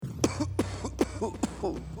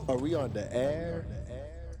Are we on the air?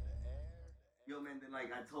 Yo, man, then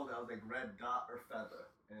like I told her, I was like, red dot or feather,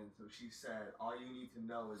 and so she said, all you need to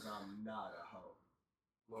know is I'm not a hoe.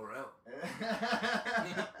 Laurel.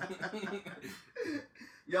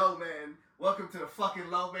 Yo, man, welcome to the fucking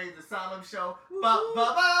Low Mains Asylum show.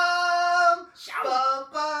 Ba-ba-bum!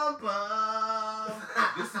 Bum-bum-bum!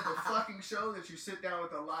 This is the fucking show that you sit down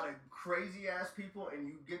with a lot of crazy ass people and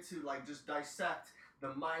you get to like just dissect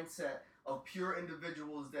the mindset of pure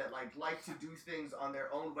individuals that like to do things on their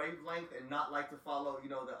own wavelength and not like to follow,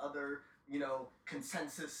 the other,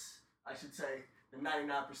 consensus, I should say, the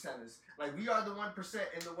 99%ers. Like, we are the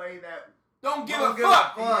 1% in the way that Don't give a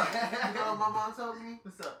fuck! You know what my mom told me?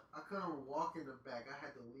 What's up? I couldn't walk in the back. I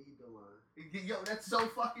had to lead the line. Yo, that's so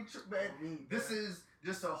fucking true, man. This is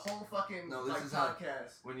just a whole fucking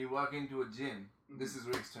podcast. When you walk into a gym, this is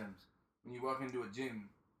Rick's terms. When you walk into a gym,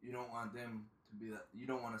 you don't want them to be like, you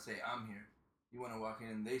don't want to say, I'm here. You want to walk in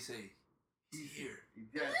and they say, he's here.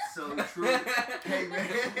 That's so true. Hey, man.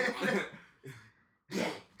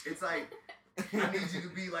 It's like, I need you to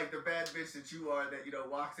be like the bad bitch that you are that,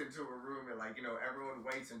 walks into a room and everyone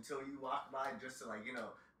waits until you walk by just to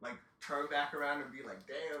turn back around and be like,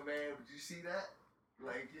 damn, man, did you see that?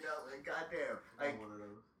 Goddamn. Like,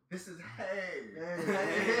 this is,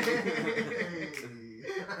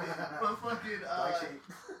 but fucking,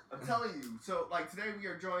 I'm telling you. So, today we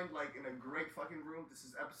are joined, in a great fucking room. This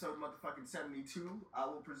is episode motherfucking 72, I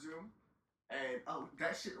will presume. And,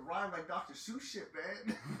 that shit rhymed like Dr. Seuss shit,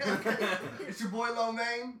 man. It's your boy Lo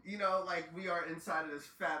Main. We are inside of this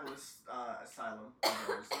fabulous asylum of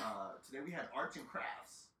ours. Today we had arts and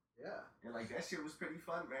crafts. Yeah. And, that shit was pretty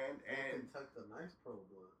fun, man. And tucked a nice pro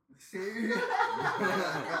blunt. See?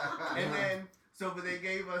 And then, but they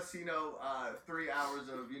gave us, 3 hours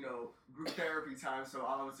of, group therapy time. So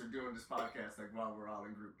all of us are doing this podcast, while we're all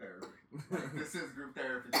in group therapy. This is group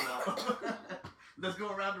therapy. Let's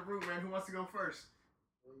go around the room, man. Who wants to go first?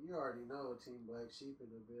 Well, you already know Team Black Sheep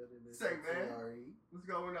in the building. Say, man. TRE. What's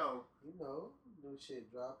going on? New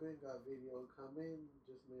shit dropping. Got video coming.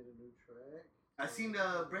 Just made a new track. I seen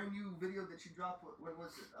the brand new video that you dropped. When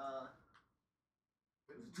was it?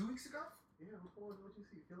 Was it 2 weeks ago? Yeah, what you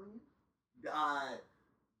see? Killing You?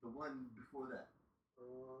 The one before that.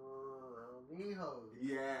 Mijo.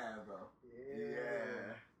 Yeah, bro.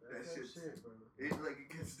 Yeah. That shit, bro. It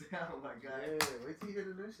gets down, my guy. Yeah, wait till you hear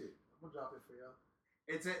the new shit. I'm gonna drop it for y'all.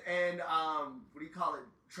 What do you call it?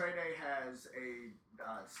 Trey Day has a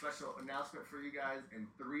special announcement for you guys. In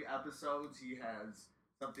 3 episodes, he has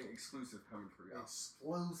something exclusive coming for y'all.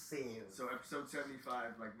 Exclusive. So episode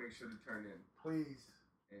 75, make sure to turn in. Please.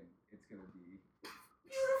 And it's gonna be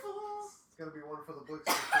beautiful. It's gonna be one for the books.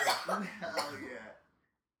 Hell yeah.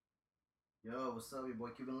 Yo, what's up, your boy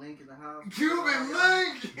Cuban Link in the house? Cuban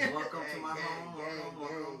Link! Welcome to my home.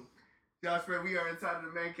 Welcome. Josh, man, we are inside of the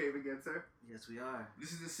man cave again, sir. Yes, we are.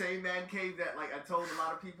 This is the same man cave that, I told a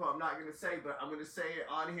lot of people I'm not going to say, but I'm going to say it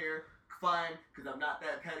on here. Fine, because I'm not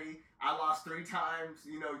that petty. I lost 3 times,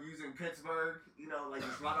 using Pittsburgh,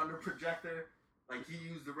 just right on the projector. He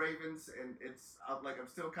used the Ravens, and it's, I'm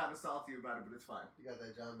still kind of salty about it, but it's fine. You got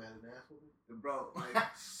that John Madden ass with me? Bro,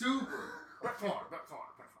 super. Brett Favre.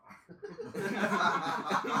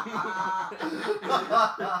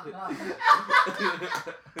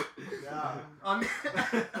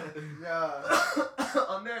 Yeah.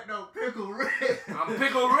 On that note, Pickle Rick. I'm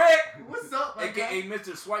Pickle Rick. What's up, my AKA guy?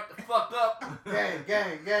 Mr. Swipe the fuck up. Gang.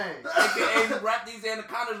 AKA wrap these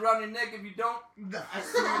anacondas around your neck if you don't. I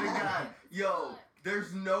swear to God. Yo,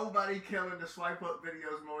 there's nobody killing the swipe up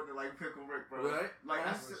videos more than Pickle Rick, bro. Right?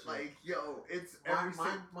 It's every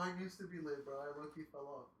mine used to be lit, bro. I low-key fell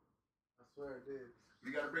off. I swear it did.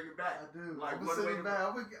 You gotta bring it back. I do. I'm gonna send it back.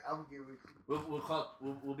 I'm gonna give it.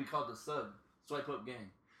 We'll be called the Sub Swipe Up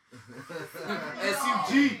Gang.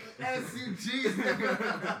 SUG.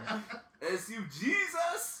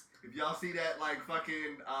 SUGesus. If y'all see that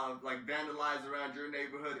fucking vandalize around your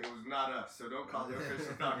neighborhood, it was not us. So don't call the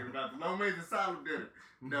official talking about the Low Mains Asylum did it.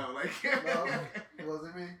 No, No, it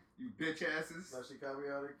wasn't me. You bitch asses. No, she caught me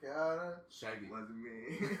on the counter. Shaggy. It wasn't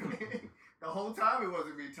me. The whole time it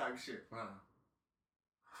wasn't me type shit.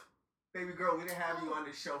 Baby girl, we didn't have you on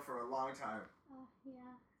this show for a long time. Oh,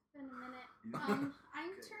 yeah. It's been a minute.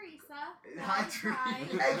 I'm Teresa. Hi,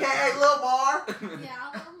 Teresa. AKA Lil Mar. Yeah,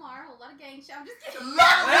 a little more. A lot of gang shit. I'm just kidding. For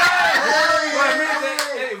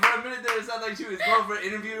a minute there, it sounded like she was going for an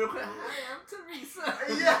interview real quick. Hi, I'm Teresa.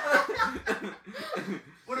 Yeah.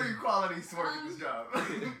 What are your qualities to work at this job? I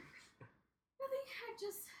think I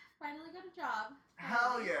just finally got a job.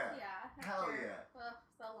 Hell yeah. Yeah. Hell after, yeah.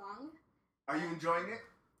 so long. Are you enjoying it?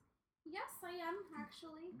 Yes, I am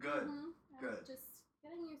actually. Good, I'm good. just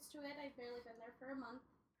getting used to it. I've barely been there for a month,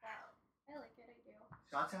 but I like it. I do.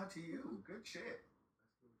 Shouts out to you. Good shit.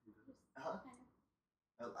 Huh? Kind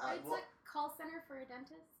of. It's Well, a call center for a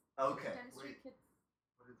dentist. okay. Dentistry kids.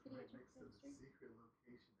 But it's Pediatric right next to the dentistry. secret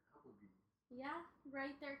location, Applebee's. Yeah,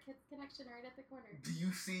 right there, Kids Connection, right at the corner. Do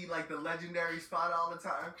you see like the legendary spot all the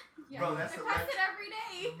time? Yeah, Bro, that's I a pass leg- it every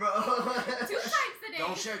day. Bro. 2 times a day.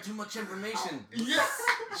 Don't share too much information.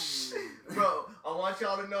 Yes! Bro, I want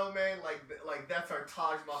y'all to know, man, like that's our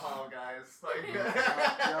Taj Mahal, guys. Like, Y'all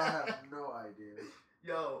have no idea.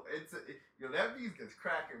 yo, that bees gets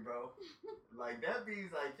cracking, bro. Like, that bees,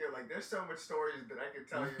 like, like, there's so much stories that I can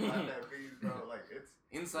tell you about that bees, bro. Like, it's,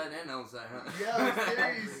 Inside and outside, huh? yo,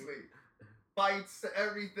 seriously. Fights,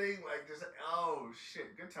 everything, like, just, oh,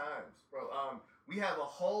 shit, good times, bro. We have a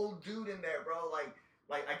whole dude in there, bro, like,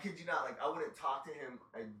 I kid you not, like, I wouldn't talk to him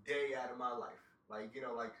a day out of my life. Like, you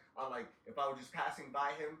know, like, I'm like, if I was just passing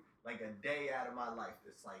by him, like, a day out of my life,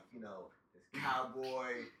 this, like, you know, this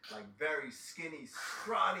cowboy, like, very skinny,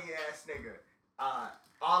 scrawny-ass nigga,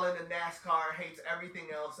 all in the NASCAR, hates everything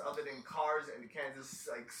else other than cars and the Kansas,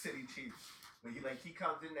 like, City Chiefs. He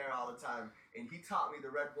comes in there all the time, and he taught me the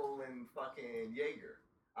Red Bull and fucking Jaeger.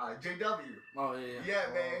 JW. Oh, yeah.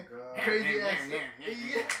 Yeah, man. God. Crazy ass. Yeah.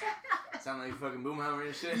 Yeah. Sound like fucking Boomheimer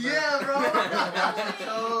and shit. Yeah, bro.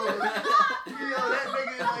 Yo, that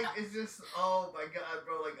nigga, like, is just, oh my god,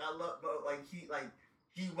 bro. Like, I love, bro. Like,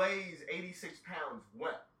 he weighs 86 pounds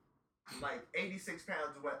wet. Like, 86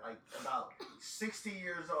 pounds wet, like, about 60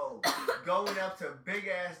 years old. Going up to big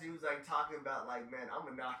ass dudes, like, talking about, like, man, I'm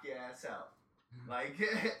gonna knock your ass out. Like,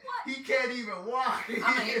 he can't even walk. I'm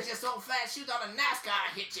gonna hit you so fast, you thought a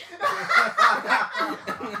NASCAR hit you.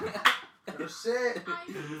 Oh, shit.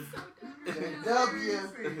 I'm so dumb.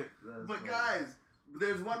 Seriously. That's But funny. guys,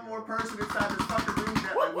 there's one more person inside this fucking room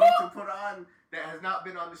that like we need to put on that has not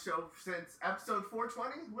been on the show since episode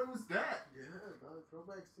 420. When was that? Yeah, dog.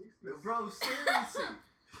 Throwback 60s. Bro, seriously.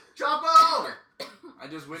 Chapo! I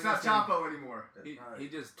just It's witnessed not him. Chapo anymore. He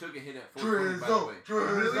just took a hit at 420, by the way.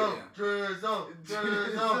 Drizzle.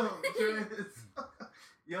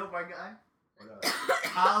 Yo, my guy. What up?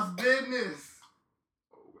 How's business?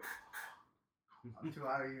 I'm too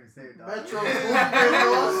high to even say it, dog. Metro Boomin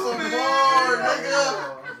some more, nigga.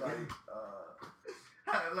 I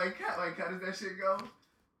was like, How does that shit go?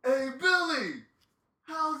 Hey, Billy!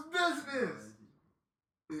 How's business?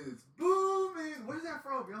 It's booming. Where's that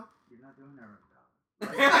from, yo? you're not doing that right,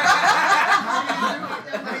 dog.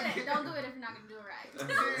 Don't do it if you're not gonna do it right.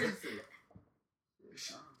 Seriously.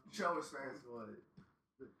 Show us, man. That's what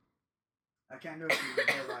I can't do it if you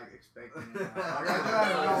get like expecting it. You're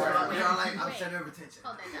You're like, I'm Wait. center of attention.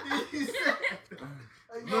 Hold that down. He said,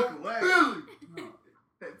 Hey, look yo, away. Billy. No.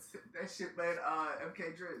 That shit, man. MK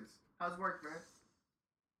Driz. How's work, man?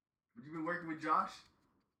 Have you been working with Josh?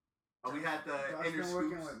 Oh, we had the Josh inner been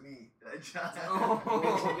working scoops. with me. Josh. Oh.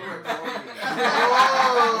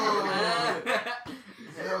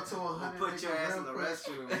 0 to 100. We'll put your nigga, ass real in the quick.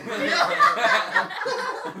 restroom.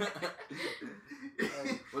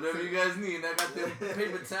 Whatever you guys need, I got them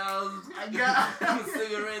paper towels, I got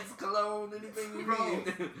cigarettes, cologne, anything you Bro. need.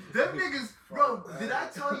 Them niggas, bro, did I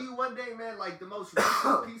tell you one day, man, like the most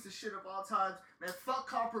racist piece of shit of all times? Man, fuck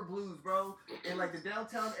Copper Blues, bro. In like the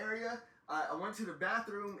downtown area, I went to the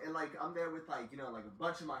bathroom and like I'm there with like, you know, like a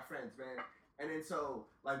bunch of my friends, man. And then so,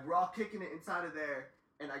 like we're all kicking it inside of there.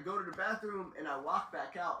 And I go to the bathroom and I walk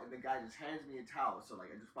back out and the guy just hands me a towel. So like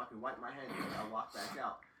I just fucking wipe my hands and I walk back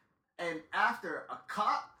out. And after a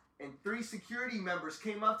cop and 3 security members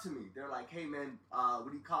came up to me, they're like, hey man, what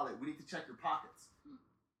do you call it? We need to check your pockets.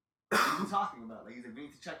 What are you talking about? Like, he's like, we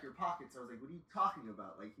need to check your pockets. I was like, what are you talking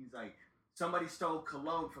about? Like, he's like, somebody stole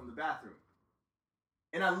cologne from the bathroom.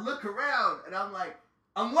 And I look around and I'm like,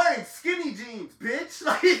 I'm wearing skinny jeans, bitch.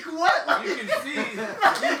 Like, what? Like, You can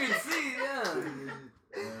see, yeah.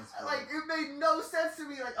 like, it made no sense to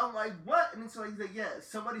me. Like, I'm like, what? And then so he's like, yeah,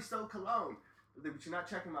 somebody stole cologne. I was like, but you're not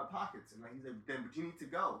checking my pockets. And like, he's like, then, but you need to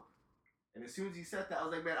go. And as soon as he said that, I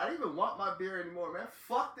was like, man, I don't even want my beer anymore, man.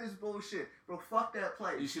 Fuck this bullshit. Bro, fuck that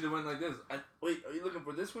place. You should have went like this. Wait, are you looking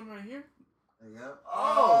for this one right here? Yep.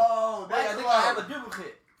 Oh, Wait, I that's think I have why. a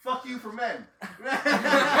duplicate. Fuck you for men.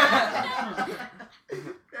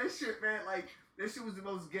 That shit, man, like, that shit was the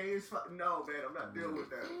most gayest fuck. No, man, I'm not dealing with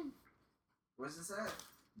that. Where's this at?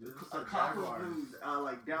 This is A Copper Blues,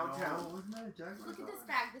 like, downtown. No, wasn't that a Jaguar? Look at this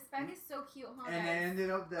bag. This bag is so cute, huh? And it guys? ended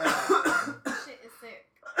up that. This shit is sick.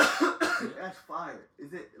 That's fire.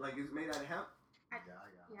 Is it, like, is it made out of hemp?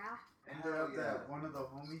 Yeah. Ended up that one of the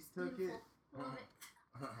homies took it. Beautiful. Love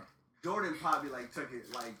it. Jordan probably, like, took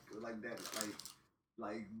it, like that, like,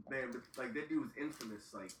 Like, man, like that dude was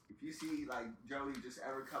infamous. Like, if you see like Joey just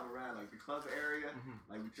ever come around like the club area,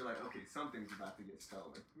 like you're like, okay, something's about to get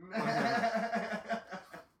stolen.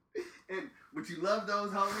 And but you love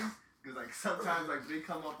those homies because like sometimes like they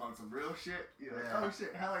come up on some real shit. You're like, oh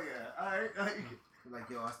shit, hell yeah, all right. Like,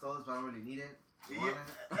 yo, I stole this, but I don't really need it. You Yeah. want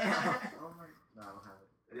it? Oh my. No, I don't have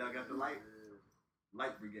it. Y'all got the light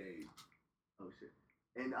brigade. Oh shit.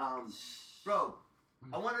 And bro,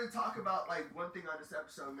 I wanted to talk about like one thing on this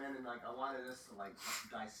episode, man, and like I wanted us to like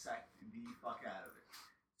dissect the fuck out of it.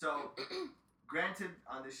 So, granted,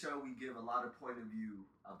 on this show we give a lot of point of view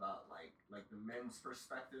about like the men's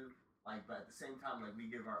perspective, like, but at the same time like we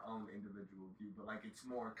give our own individual view, but like it's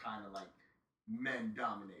more kind of like men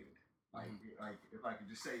dominated, like if I could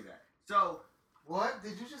just say that. So. What?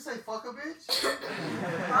 Did you just say fuck a bitch?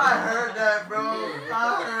 I heard that, bro.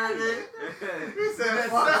 I heard it. He said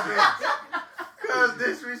fuck a bitch. Cause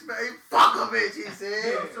disrespect. Fuck a bitch, he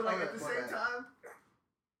said. So like at the same time,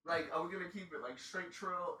 like are we gonna keep it like straight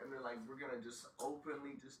trail and then like we're gonna just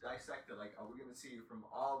openly just dissect it? Like are we gonna see it from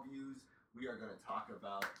all views? We are gonna talk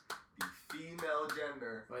about the female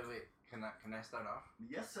gender. Wait. Can I start off?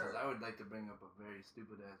 Yes, sir. Because I would like to bring up a very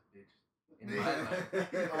stupid ass bitch in my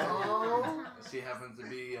life. Oh. She happens to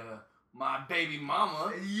be my baby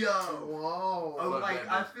mama. Yo. Whoa. Oh, Fuck like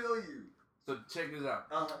that I bitch. feel you. So check this out.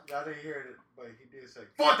 I didn't hear it, but he did say,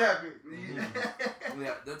 fuck that bitch.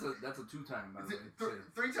 Yeah, that's a 2-time by the way.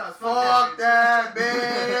 Three times. Fuck that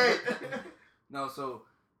bitch. No, so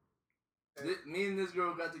me and this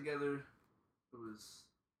girl got together. It was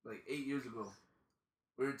like 8 years ago.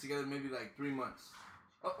 We were together maybe like 3 months.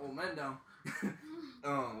 Oh, man down.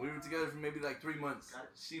 We were together for maybe like 3 months.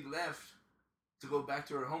 She left to go back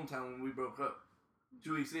to her hometown when we broke up.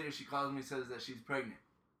 2 weeks later, she calls me, says that she's pregnant.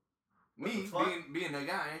 Me, being a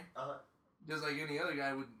guy, just like any other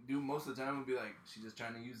guy would do most of the time, would be like, she's just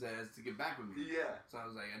trying to use that as to get back with me. Yeah. So I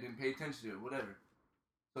was like, I didn't pay attention to it, whatever.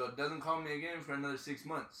 So it doesn't call me again for another 6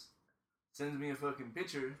 months. Sends me a fucking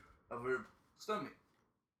picture of her stomach.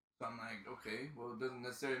 So I'm like, okay, well, it doesn't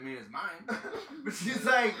necessarily mean it's mine. But she's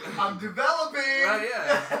like, I'm developing. Right,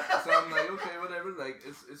 yeah. So I'm like, okay, whatever. Like,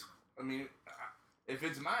 it's. I mean, if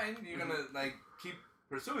it's mine, you're gonna like keep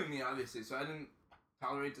pursuing me, obviously. So I didn't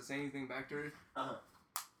tolerate to say anything back to her.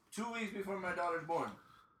 2 weeks before my daughter's born.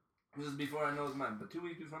 This is before I know it's mine, but 2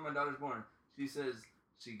 weeks before my daughter's born, she says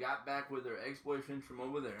she got back with her ex-boyfriend from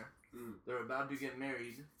over there. They're about to get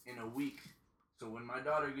married in a week. So when my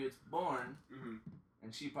daughter gets born.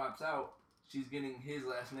 And she pops out, she's getting his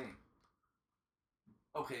last name.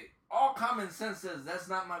 Okay, all common sense says that's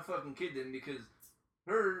not my fucking kid then, because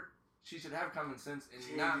she should have common sense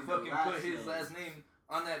and not fucking put his last name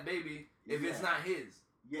on that baby if it's not his.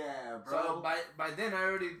 Yeah, bro. So by then I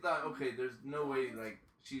already thought, okay, there's no way like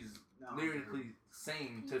she's lyrically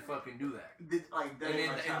sane to fucking do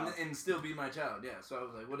that. And still be my child, yeah. So I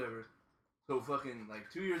was like, whatever. So fucking like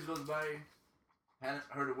 2 years goes by. Hadn't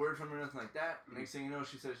heard a word from her, nothing like that. Next thing you know,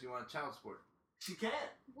 she says she wants child support. She can't.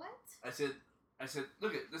 What? I said,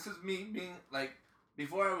 look this is me being like,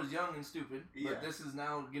 before I was young and stupid, but this is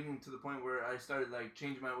now getting to the point where I started like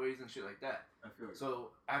changing my ways and shit like that. I feel it.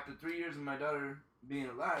 So after 3 years of my daughter being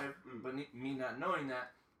alive, but me not knowing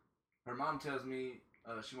that, her mom tells me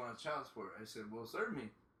she wants child support. I said, well, serve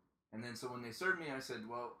me. And then so when they served me, I said,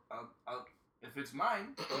 well, I'll if it's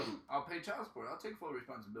mine, I'll pay child support. I'll take full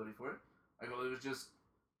responsibility for it. I go, it was just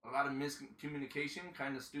a lot of miscommunication,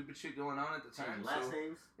 kind of stupid shit going on at the time. Last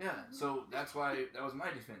names? Yeah, so that's why that was my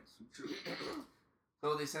defense. True.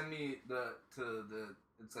 So they send me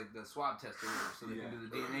it's like the swab test or whatever, so they can do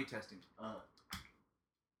the DNA testing.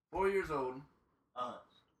 4 years old,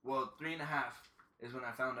 well, 3.5 is when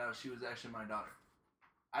I found out she was actually my daughter.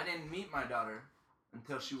 I didn't meet my daughter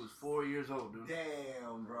until she was 4 years old, dude.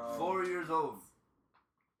 Damn, bro. 4 years old.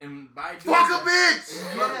 And by doing Fuck a bitch!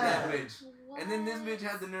 Fuck that bitch. What? And then this bitch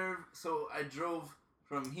had the nerve, so I drove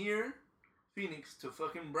from here, Phoenix, to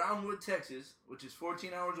fucking Brownwood, Texas, which is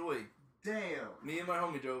 14 hours away. Damn. Me and my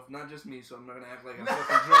homie drove, not just me, so I'm not gonna act like I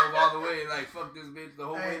fucking drove all the way, like, fuck this bitch the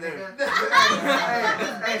whole way there.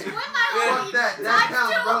 Bitch, with my Fuck homie. that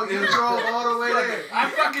counts, bro. You drove all the way there. I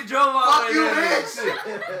fucking drove all Fuck the you, way there.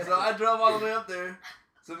 bitch. So I drove all the way up there.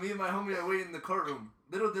 So me and my homie are waiting in the courtroom.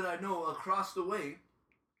 Little did I know, across the way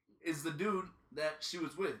is the dude that she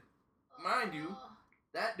was with. Mind you,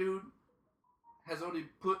 that dude has already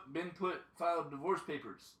filed divorce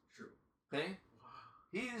papers. True. Okay?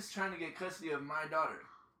 He is trying to get custody of my daughter.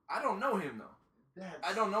 I don't know him though.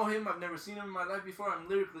 I don't know him. I've never seen him in my life before. I'm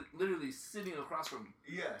literally sitting across from him.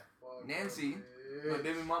 Yeah. Nancy, my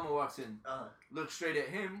baby mama walks in, looks straight at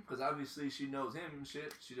him, because obviously she knows him and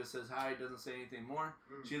shit. She just says hi, doesn't say anything more.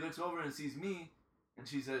 She looks over and sees me, and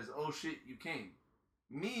she says, "Oh shit, you came."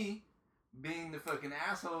 Me, being the fucking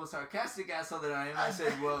asshole, sarcastic asshole that I am, I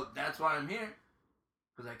said, "Well, that's why I'm here.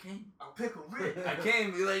 Because I came." I'm Pickle Rick. I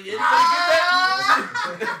came. You're like, anybody get that?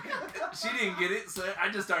 She didn't get it, so I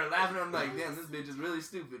just started laughing. I'm like, damn, this bitch is really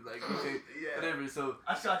stupid. Like, okay, whatever. So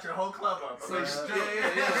I shot your whole club up. so yeah.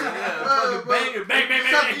 Fucking banger, bang, bang,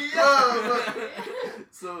 bang.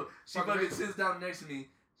 So she fucking sits down next to me.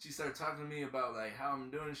 She started talking to me about like how I'm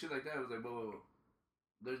doing and shit like that. I was like, whoa.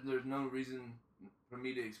 There's no reason for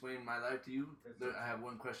me to explain my life to you. I have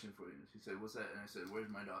one question for you. She said, "What's that?" And I said, "Where's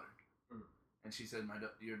my daughter?" And she said,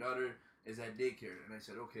 your daughter is at daycare. And I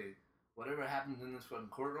said, okay, whatever happens in this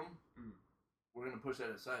fucking courtroom, we're going to push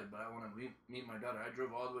that aside. But I want to meet my daughter. I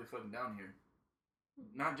drove all the way fucking down here.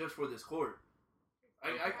 Not just for this court.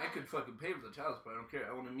 I could fucking pay for the child support. I don't care.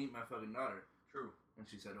 I want to meet my fucking daughter. True. And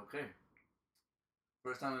she said, okay.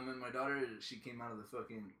 First time I met my daughter, she came out of the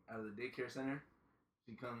daycare center.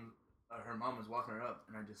 She comes, her mom is walking her up.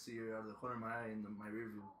 And I just see her out of the corner of my eye in my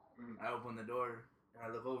rear view. I open the door. And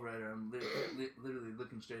I look over at her, I'm literally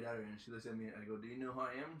looking straight at her, and she looks at me, and I go, "Do you know who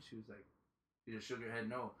I am?" She was like, she just shook her head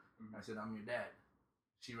no. I said, "I'm your dad."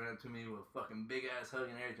 She ran up to me with a fucking big-ass hug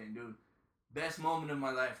and everything, dude. Best moment of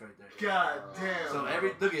my life right there. God damn. So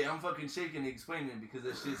I'm fucking shaking and explaining it because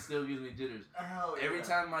that shit still gives me jitters. Every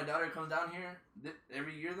time my daughter comes down here,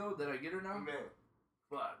 every year though, that I get her now,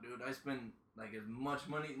 fuck, dude, I spend like as much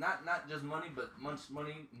money, not just money, but much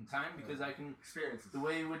money and time because I can experience the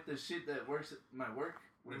way with the shit that works at my work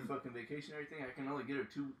with fucking vacation and everything. I can only get her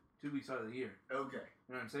two weeks out of the year. Okay,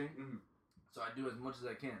 you know what I'm saying? So I do as much as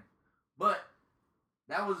I can. But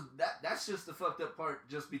that's just the fucked up part,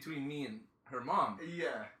 just between me and her mom.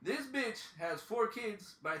 Yeah. This bitch has 4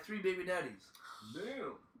 kids by 3 baby daddies.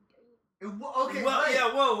 Damn. Okay. Well,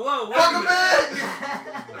 yeah. Whoa. Fuck a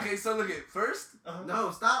bitch. Okay, so look at first.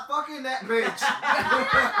 No, stop fucking that bitch.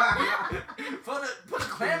 Put a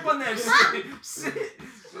clamp on that shit. Shit.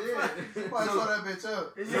 Why saw that bitch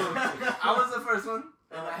up? So I was the first one,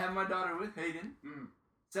 and I had my daughter with Hayden.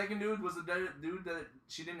 Second dude was a dude that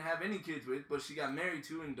she didn't have any kids with, but she got married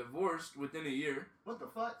to and divorced within a year. What the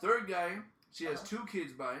fuck? Third guy, she has 2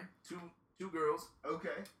 kids by, two girls.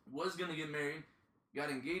 Okay. Was gonna get married. Got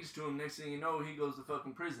engaged to him. Next thing you know, he goes to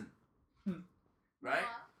fucking prison. Right?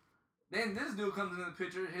 Then this dude comes into the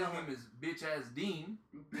picture. His name is bitch ass Dean.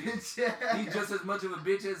 Bitch. He's just as much of a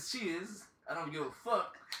bitch as she is. I don't give a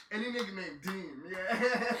fuck. Any nigga named Dean.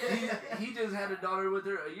 Yeah. he just had a daughter with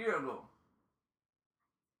her a year ago.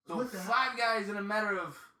 So What the 5 guys in a matter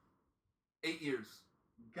of 8 years.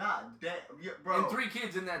 God damn, yeah, bro. And 3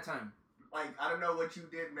 kids in that time. Like, I don't know what you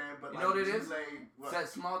did, man, but you like, know what it is? It's that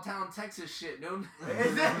small town Texas shit, dude.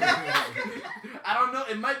 I don't know.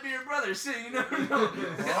 It might be your brother. Shit, you never know.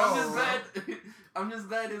 I'm just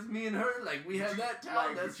glad it's me and her. Like we have that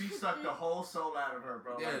child. Like you sucked the whole soul out of her,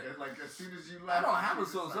 bro. Yeah. Like as soon as you left. I don't have a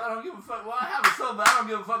soul, so I don't give a fuck. Well, I have a soul, but I don't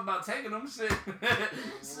give a fuck about taking them. Shit.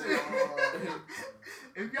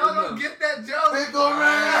 If y'all don't get that joke,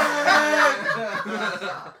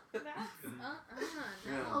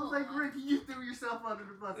 I was like, Ricky, you threw yourself under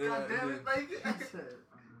the bus. God damn it, like.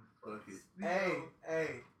 Fuck it. Hey.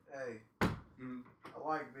 I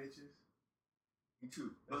like bitches. Me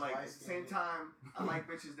too. But like at the same time, I like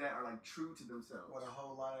bitches that are like true to themselves. With a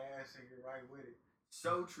whole lot of ass and you're right with it.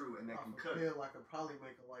 So true, and they can cook. I feel like I probably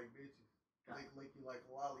make her like bitches. Lick you like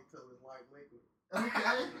a lolly till it's like liquid.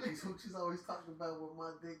 Okay. She's always talking about what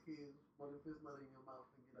my dick is. What if it's not in your mouth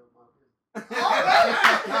and get up my business?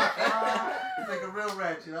 It's like a real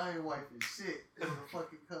ratchet. I ain't wifing shit. It's a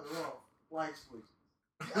fucking cut her off. Light switch.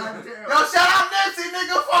 Yo, shout out Nancy,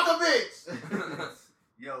 nigga. Fuck a bitch.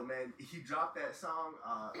 Yo, man, he dropped that song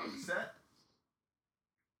on the set.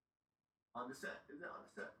 On the set? Is it on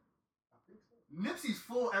the set? I think so. Nipsey's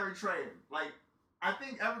full Eritrean. Like, I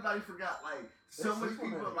think everybody forgot. Like, so many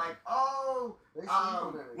people are like,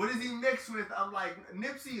 what is he mixed with? I'm like,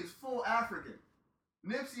 Nipsey is full African.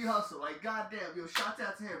 Nipsey Hussle, like, goddamn, yo, shout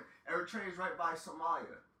out to him. Eritrea's right by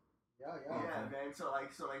Somalia. Yeah, man. So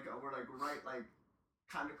we're like right, like,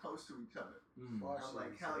 kind of close to each other. I'm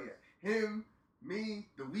like, hell yeah. Him, me,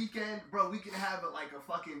 The Weeknd, bro. We can have like a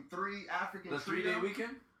fucking 3 African. The 3-day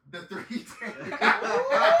weekend. The 3-day.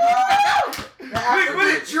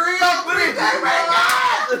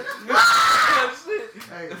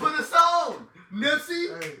 Hey, put a song. Nipsey,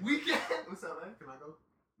 Weeknd. What's up, man? Can I go?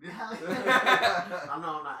 Yeah. I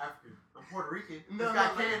know I'm not African. I'm Puerto Rican. No, This guy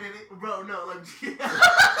can in it. Bro, no. yo, like,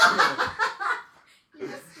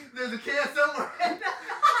 there's a can somewhere.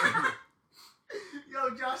 Yo,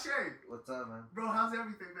 Josh Ray. What's up, man? Bro, how's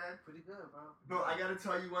everything, man? Pretty good, bro. Bro, I gotta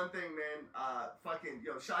tell you one thing, man.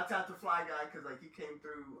 Shouts out to Fly Guy, cause like he came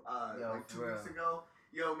through like 2 weeks ago.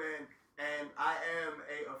 Yo, man, and I am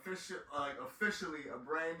officially a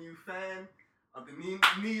brand new fan of the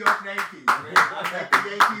New York Yankees. Man. I met the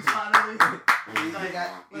Yankees finally. You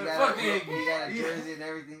got a jersey and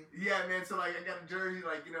everything. Yeah, man. So like I got a jersey,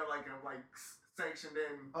 like you know, like I'm like sanctioned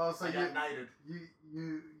in. Oh, so I got knighted.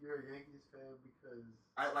 You're a Yankees fan because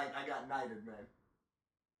I got knighted, man.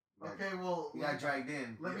 Okay, well, you got dragged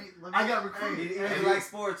in. Let me. I got recruited. He likes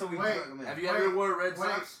sports, so we drug him in. Have you ever wore Red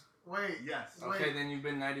Sox? Wait. Yes. Okay, then you've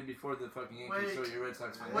been knighted before the fucking Yankees, so you're Red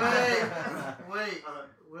Sox fan. Wait.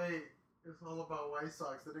 It's all about White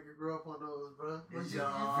Sox. The nigga grew up on those, bro. You Yo.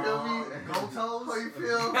 feel me? Go Toes? How you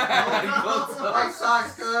feel? Go White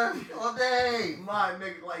Sox, cuz. All day. My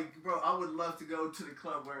nigga, like, bro, I would love to go to the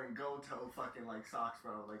club wearing Go Toe fucking like socks,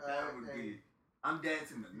 bro. Like that would be. I'm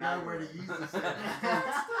dancing the You night. gotta wear the Yeezus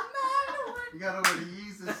sandals. You gotta wear the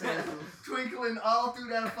Yeezus sandals. Twinkling all through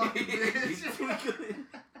that fucking bitch. Twinkling.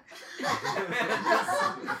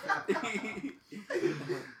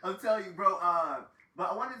 I'm telling you, bro. But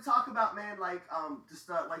I wanted to talk about, man, like, just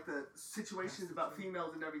like the situations about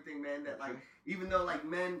females and everything, man. That like, even though like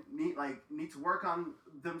men need to work on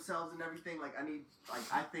themselves and everything, like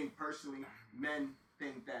I think personally, men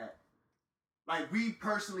think that. Like, we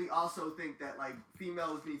personally also think that, like,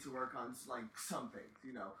 females need to work on, like, some things,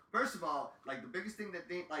 you know. First of all, like, the biggest thing that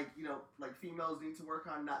they, like, you know, like, females need to work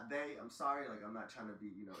on, not they, I'm sorry, like, I'm not trying to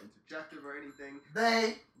be, you know, interjective or anything.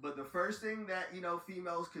 They. But the first thing that, you know,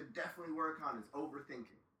 females could definitely work on is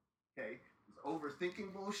overthinking, okay?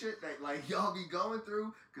 Overthinking bullshit that like y'all be going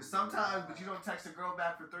through, cause sometimes but you don't text a girl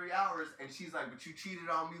back for 3 hours and she's like, but you cheated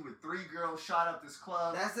on me with 3 girls, shot up this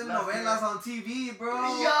club. That's them novelas on TV, bro.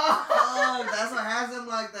 Yo, that's what has them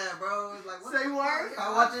like that, bro. It's like, what say what?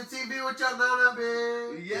 I watching TV with your little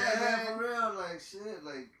bitch. Yeah, man, for real. Like shit,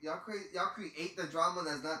 like y'all create the drama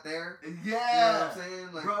that's not there. Yeah, You know what I'm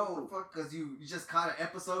saying? Like, bro. what the fuck? Cause you just caught an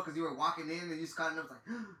episode because you were walking in and you just caught it. Like,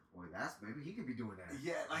 boy, that's maybe he could be doing that.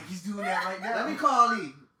 Yeah, like he's doing that right now. Let me call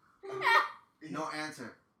Lee. No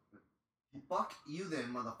answer. Fuck you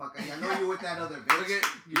then, motherfucker. I know you with that other bitch. Look at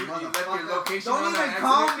you left your motherfucker. location Don't on even that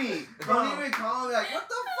call accident. me. Don't even call me. Like, what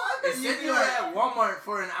the fuck? It said you were at Walmart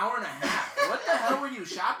for an hour and a half. What the hell were you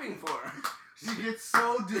shopping for? She gets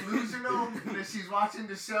so delusional that she's watching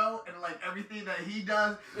the show and like everything that he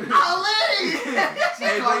does, Ali!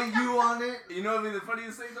 She's calling you on it. You know what I mean? The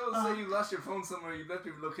funniest thing though, say you lost your phone somewhere, you left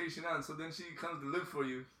your location on, so then she comes to look for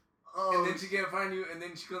you. And then she can't find you, and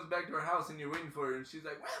then she comes back to her house and you're waiting for her, and she's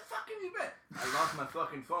like, where the fuck have you been? I lost my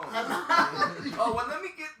fucking phone. Oh, well, let me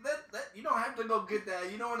get that. You don't have to go get that.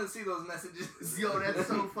 You don't want to see those messages. Yo, that's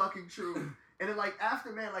so fucking true. And then, like,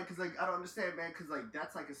 after, man, like, cause, like, I don't understand, man, cause, like,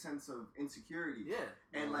 that's, like, a sense of insecurity. Yeah.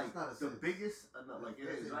 And, No, like, it's not a the sense. biggest, no, like, it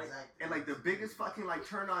That's is, right? exact- And, like, the biggest fucking, like,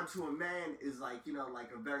 turn on to a man is, like, you know,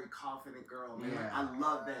 like, a very confident girl, man. Like, I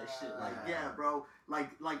love that shit. Like, yeah, bro. Like,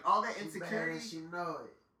 all that She's bad insecurity. and she know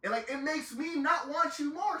it. And, like, it makes me not want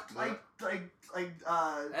you more. Like, As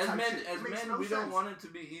type men, shit. It makes no we don't sense. want it to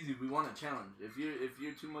be easy. We want a challenge. If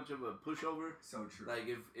you're too much of a pushover, So true. like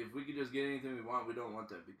if we could just get anything we want, we don't want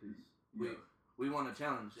that because Yeah. we want a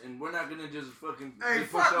challenge, and we're not gonna just fucking Hey, be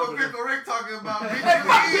fuck what pushovers. Pickle Rick talking about.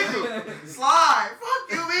 Bitch, slide. Fuck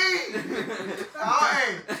you, me.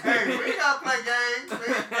 Oh, hey, we gotta play games.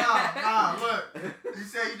 Nah, look. You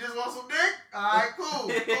say you just want some dick? Alright, cool.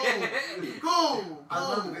 I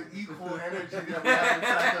love the equal energy that we have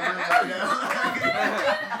inside the room right now.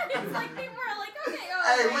 It's like people are like, okay,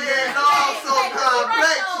 Hey, we ain't all so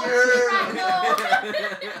complex here.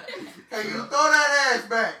 Hey, you throw that ass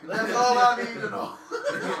back. That's all I need to know.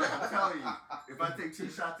 I'm telling you, if I take 2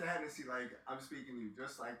 shots of Hennessy, like, I'm speaking to you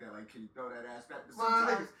just like that. Like, can you throw that ass back? But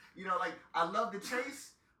sometimes, you know, like, I love the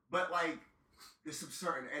chase, but, like, there's some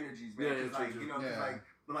certain energies, man. Yeah, 'Cause, like, true. you know, 'cause, Yeah.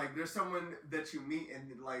 like, there's someone that you meet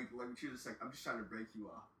and, like you're just like, I'm just trying to break you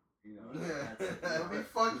off. You know? Yeah. That's it. Let me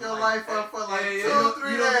fuck your life up for like Yeah, 2 or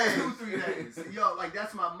 3 You know, days. 2-3 days. Yo, like,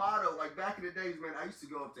 that's my motto. Like, back in the days, man, I used to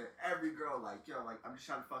go up to every girl, like, yo, like, I'm just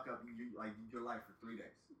trying to fuck up your life for 3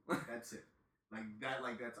 days. That's it.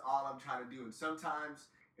 That's all I'm trying to do. And sometimes,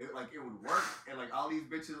 it would work, and, like, all these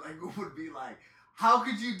bitches, like, would be like, how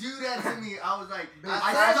could you do that to me? I was like,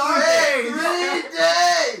 I started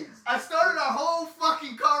 3 days. I started a whole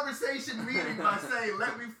fucking conversation meeting by saying,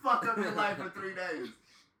 let me fuck up your life for 3 days.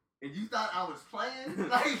 And you thought I was playing?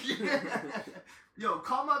 Like, Yo,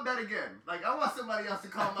 call my bet again. Like, I want somebody else to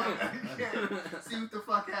call my bet again. See what the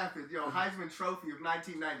fuck happens. Yo, Heisman Trophy of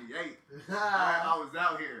 1998. I was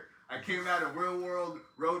out here. I came out of Real World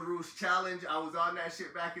Road Rules Challenge. I was on that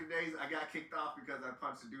shit back in the days. I got kicked off because I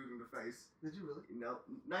punched a dude in the face. Did you really? You know,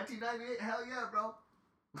 1998, hell yeah, bro.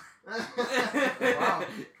 Wow.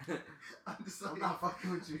 I'm I'm not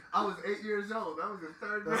fucking with you. I was 8 years old. I was in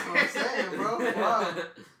third grade. That's what I'm saying, bro. Wow.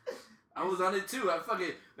 I was on it too. I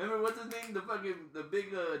fucking remember what's his name? The big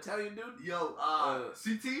Italian dude. Yo,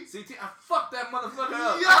 CT? CT. I fucked that motherfucker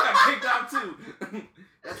up. Yo! I got kicked out too.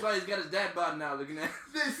 That's why he's got his dad bod now. Looking at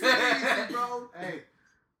This is easy, bro. Hey,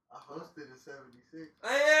 I hosted in '76.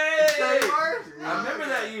 Hey! Yeah. I remember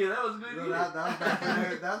that year. That was a good No, year. that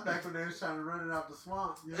was back when they was trying to run it out the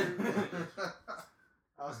swamp. You know?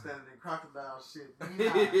 I was standing in crocodile shit.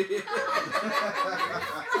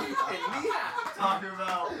 Talking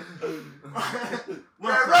about.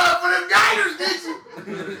 Man, run for them Gators, did you?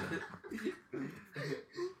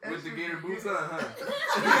 With the gator boots on, huh?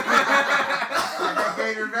 That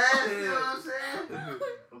Gator vest, you know what I'm saying?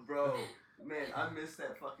 Bro, man, I missed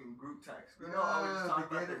that fucking group text. You know, I was just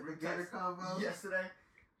talking about the group Gator text combo. yesterday.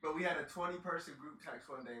 But we had a 20-person group text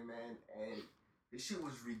one day, man, and this shit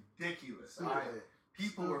was ridiculous. All right?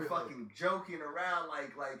 People were fucking joking around, like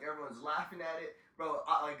everyone's laughing at it. Bro,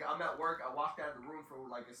 I'm at work. I walked out of the room for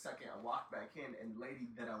like a second. I walked back in, and the lady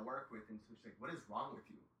that I work with, and so she's like, "What is wrong with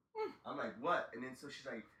you?" I'm like, "What?" And then so she's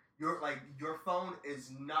like, your phone is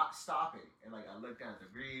not stopping." And like I look down at the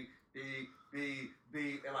beep, beep, beep,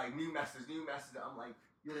 beep, and like new message. I'm like,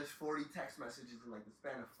 yo, there's 40 text messages in like the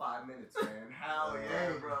span of 5 minutes, man. Hell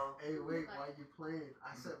yeah, bro. Hey, wait, while you playing,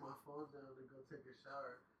 I set my phone down to go take a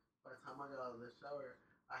shower. By the time I got out of the shower,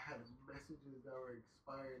 I had messages that were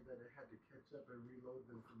expired that I had to catch up and reload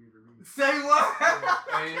them for me to read. Say what?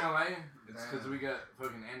 Hey, you know why? It's because we got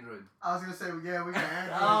fucking Android. I was gonna say, yeah, we got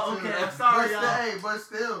Android Oh, too. okay. I'm sorry, but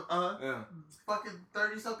still, Yeah. fucking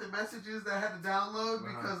 30-something messages that I had to download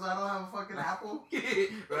because I don't have a fucking Apple.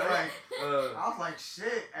 Right? I was like,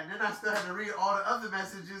 shit. And then I still had to read all the other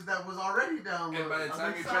messages that was already downloaded. And by the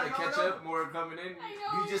time you try to catch up, more coming in. I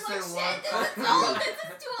know. You just you're said like, one. shit, this is old. This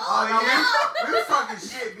is too Oh, old. yeah. We was talking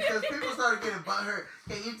shit because people started getting butthurt.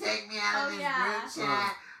 Can you take me out of Oh, this yeah. group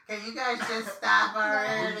chat? Can you guys just stop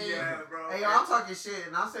already? Yeah, bro. Hey, yo, I'm talking shit,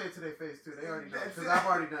 and I'll say it to their face, too. They already know, because I've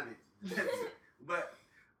already done it. But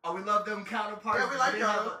we love them counterparts. Yeah, we like They y'all.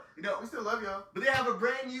 have a- You know, We still love y'all. but they have a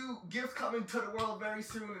brand new gift coming to the world very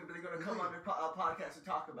soon, and they're gonna come on their podcast and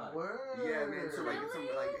talk about it. Word. Yeah, man. So like it's some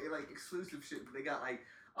Really? like exclusive shit. But they got like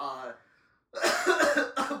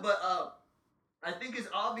but I think it's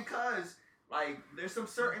all because like there's some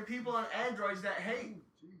certain people on Androids that hate.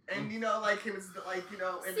 And you know, like it's like you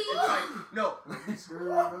know, and, See? it's like no,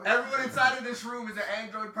 everyone inside of this room is an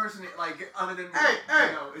Android person. Like other than me, Hey,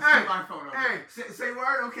 you know, it's hey, two iPhone. Over. hey. Say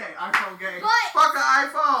word, okay, iPhone gang. But Fuck an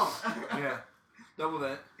iPhone. Yeah. Double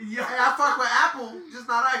that. Yeah, Hey, I fuck with Apple, just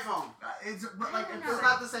not iPhone. it's but like I don't it's It's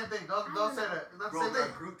not the same thing. Don't say that. It's not the bro, same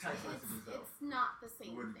thing. group text messages though it's not the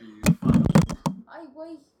same would thing. be. I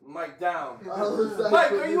wait. Mic down. Oh,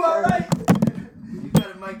 Mike, are you alright? You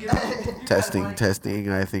got a mic in? Testing.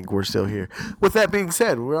 I think we're still here. With that being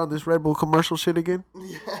said, we're on this Red Bull commercial shit again. All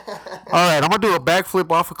right, I'm gonna do a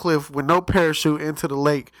backflip off a cliff with no parachute into the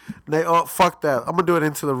lake. Oh, fuck that. I'm gonna do it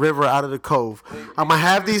into the river out of the cove. I'm gonna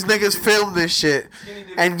have these niggas film this shit,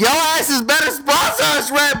 and your asses better sponsor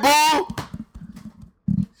us, Red Bull.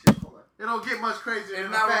 Shit, hold on. It don't get much crazier And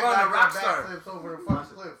than now the we're fact going that to I got Rockstar. backflips over a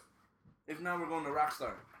fucking cliff. If not, we're going to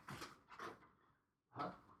Rockstar.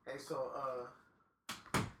 Hey, so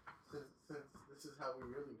since this is how we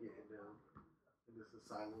really getting down in this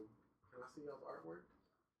asylum, can I see y'all's artwork?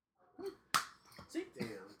 See? Damn,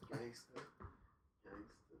 gangster.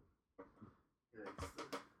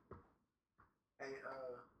 Hey,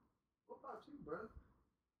 what about you, bro?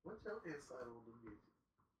 What's your insight on the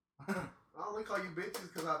bitches? I only call you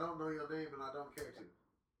bitches because I don't know your name and I don't care to.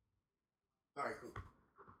 All right, cool.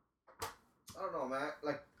 I don't know, man.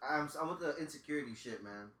 Like I'm with the insecurity shit,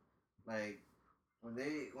 man. Like when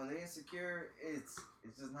they insecure, it's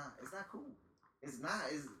just not. It's not cool. It's not.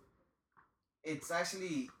 It's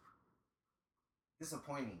actually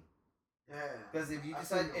disappointing. Yeah. Because if you I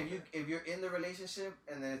decide feel you. if you're in the relationship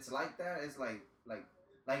and then it's like that, it's like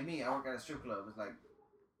me. I work at a strip club. It's like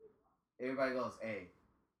everybody goes, "Hey,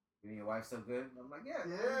 you and your wife still good?" And I'm like, "Yeah,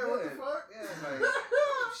 Yeah, I'm what the good." fuck? Yeah, like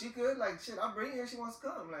she good. Like shit, I'll bring her. She wants to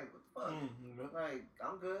come. Like what the fuck? Mm-hmm. Like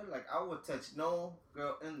I'm good. Like I would touch no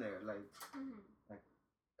girl in there. Like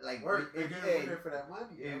Work. if If you you're there for that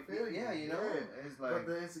money, I feel you. yeah, you know, Yeah. it's like But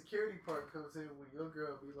the insecurity part comes in when your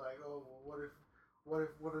girl be like, "Oh, well, what if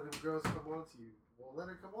one of them girls come on to you? won't let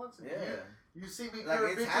her come on to me. Yeah. You see me Like,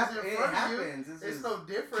 curve it's bitches in it front of happens. you. It's It's just- no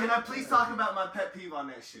different. Can I please talk about my pet peeve on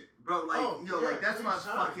that shit, bro? Like, Oh, yo, yeah, like that's my please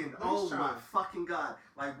chime. fucking. Please Oh my chime. fucking god!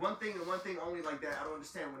 Like one thing and one thing only. Like that, I don't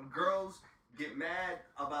understand when girls get mad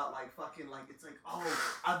about like fucking like it's like,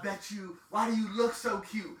 oh, I bet you. Why do you look so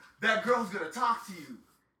cute? That girl's gonna talk to you,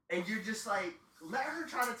 and you're just like, let her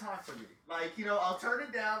try to talk to me. Like, you know, I'll turn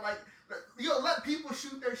it down. Like, let people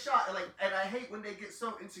shoot their shot. And like, and I hate when they get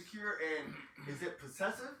so insecure and is it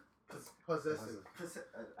possessive? Possessive.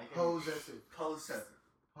 I can't- Possessive. Possessive.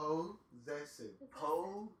 Possessive.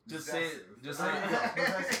 Just say it. Just say There it. you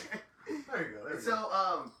go. Possessive. There you go. There you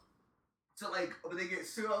go. So like when they get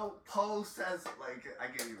so possessive, like I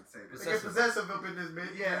can't even say this. They get possessive up in this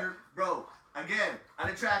bitch. Yeah, bro. Again,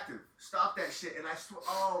 unattractive. Stop that shit. And I swear,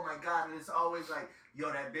 oh my god. And it's always like,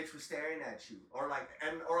 yo, that bitch was staring at you, or like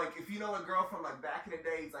if you know a girl from like back in the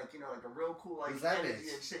days, like you know, like a real cool like Who's that energy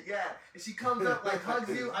bitch? and shit. Yeah, and she comes up like hugs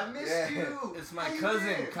you. I missed Yeah. you. It's my How you cousin.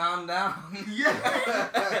 been? Calm down. Yeah.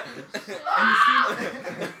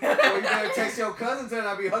 Or you better text your cousin to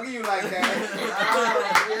not be hugging you like that.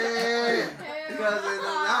 Oh, yeah. Cousin or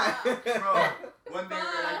not. Bro, one day,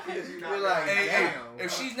 man, I kid you not. You're man, like, Hey, damn.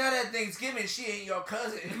 if she's not at Thanksgiving, she ain't your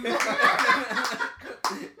cousin.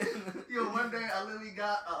 Yo, one day I literally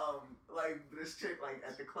got like this chick like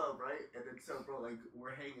at the club, right? And then so bro, like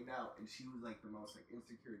we're hanging out and she was like the most like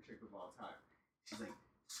insecure chick of all time. She's like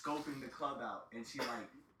scoping the club out and she like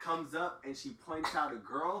comes up and she points out a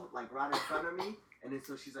girl like right in front of me and then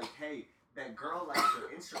so she's like, hey, that girl likes your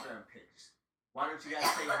Instagram pics. Why don't you guys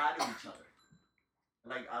say hi to each other?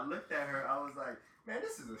 Like I looked at her, I was like, man,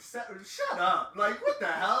 this is a set. Shut up! Like what the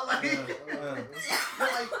hell? Like,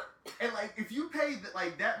 and like if you pay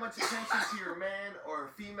like that much attention to your man or a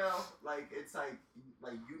female, like it's like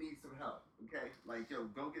you need some help. Okay, like yo,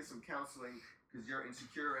 go get some counseling because your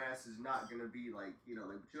insecure ass is not gonna be like you know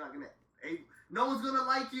like you're not gonna. Hey, no one's gonna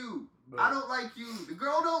like you. I don't like you. The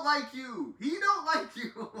girl don't like you. He don't like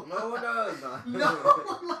you. No one does. No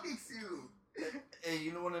one likes you. Hey,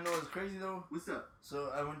 you know what I know is crazy though? What's up?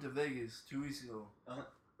 So I went to Vegas 2 weeks ago. Uh-huh.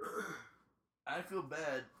 I feel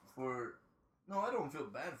bad for. No, I don't feel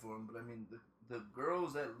bad for them, but I mean the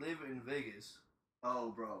girls that live in Vegas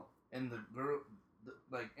Oh, bro. and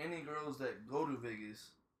like any girls that go to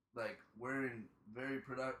Vegas, like wearing very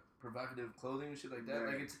provocative clothing and shit like that.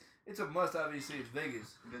 Right. Like it's a must. Obviously, it's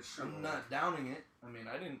Vegas. That's true. I'm not downing it. I mean,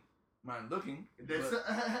 I didn't mind looking, That's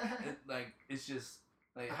but it's just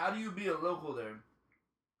like, how do you be a local there?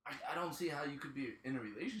 I don't see how you could be in a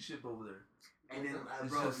relationship over there. and then,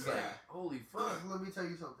 It's bro, just yeah. like, holy fuck. Let me tell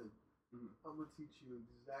you something. Mhm. I'm gonna teach you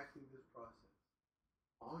exactly this process.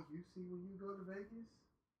 All you see when you go to Vegas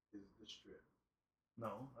is the strip.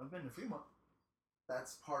 No, I've been to Fremont.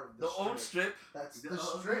 That's part of the, The strip. old strip. That's the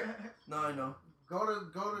strip. No, I know. Go to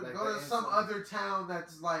Like go the to some inside. other town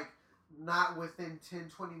that's like not within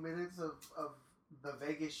 10-20 minutes of the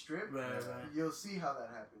Vegas strip. Right. You'll see how that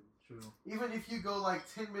happens. True. Even if you go like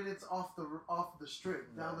 10 minutes off the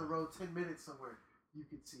strip, down the road 10 minutes somewhere, you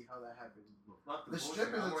can see how that happens. Fuck The bullshit.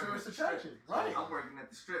 strip is I'm a working tourist at the strip. attraction, right? I'm working at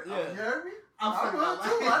the strip. Yeah. You heard me? I'm I talking will about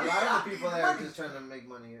too. like- I A lot of the need people there are money. just trying to make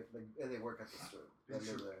money, like, and they work at the strip. They It's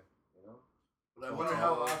live true. there, you know. But I wonder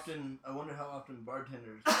how often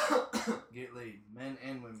bartenders get laid, men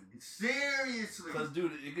and women. Seriously. Because,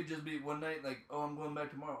 dude, it could just be one night, like, oh, I'm going back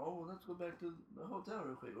tomorrow. Oh, let's go back to the hotel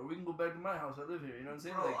real quick. Or we can go back to my house. I live here. You know what I'm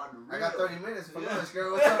saying? Bro, Like, on the I got real. 30 minutes for Yeah. lunch,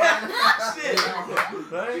 girl. What's up, man?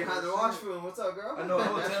 Shit. Right? Behind the washroom. What's up, girl? I know a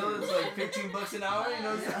hotel is like $15 an hour. You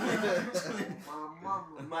know what I'm saying? My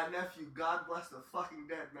mama, my nephew, God bless the fucking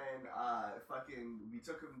dead man. We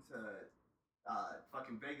took him to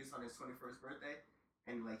fucking Vegas on his 21st birthday,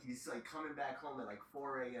 and like he's like coming back home at like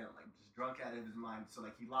 4 a.m. like just drunk out of his mind. So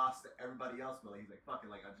like he lost everybody else, but like, he's like fuck it,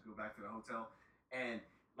 like I just go back to the hotel, and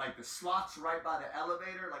like the slots right by the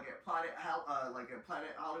elevator, like at Planet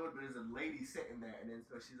Hollywood, but there's a lady sitting there, and then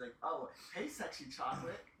so she's like, oh hey sexy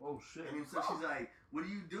chocolate. Oh, shit. And then so she's like, what are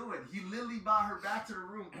you doing? He literally brought her back to the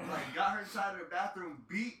room, like got her inside of the bathroom,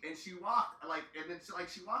 beat, and she walked, like, and then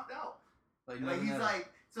she walked out. And, like, he's like,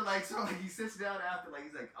 so he sits down after, like,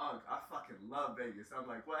 he's like, Unc, I fucking love Vegas. I'm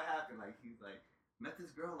like, what happened? Like, he's like, met this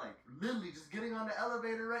girl, like, literally just getting on the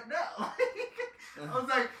elevator right now. I was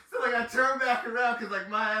like, so like I turned back around, cause like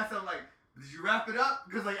my ass, I'm like, did you wrap it up?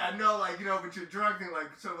 Cause like I know, like, you know, but you're drunk and like,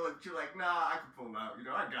 so like you're like, nah, I can pull out, you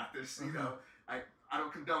know, I got this, you know. I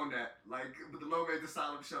don't condone that. Like, but the Low Major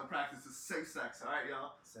Asylum show practices safe sex, alright,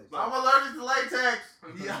 y'all? I'm allergic to latex.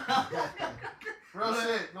 Yeah. Real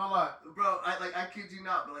shit, no lie. Bro, I kid you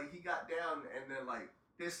not, but like he got down and then like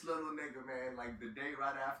this little nigga, man, like the day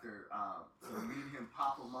right after, so me and him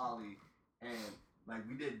pop a Molly and Like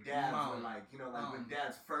we did dabs Mom. when like, you know, like when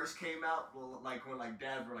dabs first came out, well, like when like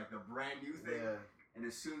dabs were like the brand new thing. Yeah. And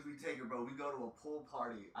as soon as we take it, bro, we go to a pool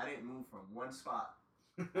party. I didn't move from one spot.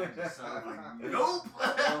 I just sounded like, nope.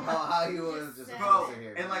 How you was just Bro, sit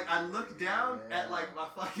here. and like I looked down at like my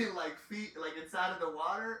fucking like feet like inside of the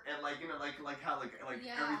water and like, you know, like how like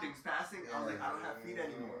Yeah. everything's passing. I was like, I don't have feet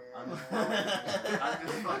anymore. I'm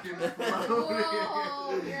just Whoa, fucking your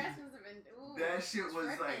floating. ass must have been. Ooh, That shit was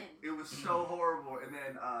like, tripping. it was so horrible. And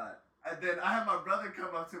then I had my brother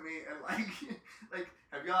come up to me and like like,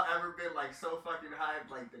 have y'all ever been like so fucking high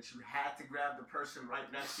like that you had to grab the person right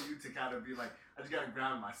next to you to kind of be like, I just gotta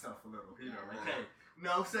ground myself a little, you know, like, hey,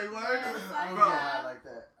 no say word, Yes, I I don't bro. get high like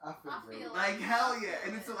that. I feel I great. feel Like hell yeah.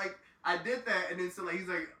 And then so like I did that and then so like he's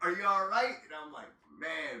like, are you alright? And I'm like,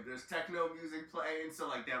 man, there's techno music playing, so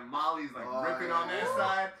like that Molly's like Oh, ripping on that yeah.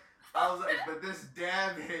 side. I was like, but this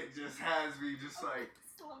dab hit just has me just like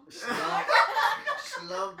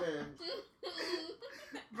Slumping.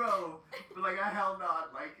 bro, but like I held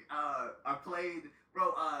on, like I played,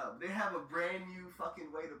 bro. They have a brand new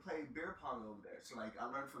fucking way to play beer pong over there. So like I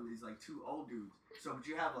learned from these like two old dudes. So but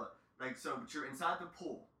you have but you're inside the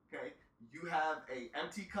pool, okay? You have a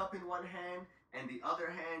empty cup in one hand, and the other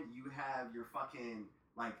hand you have your fucking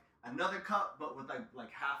like another cup, but with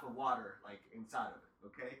like half of water like inside of it,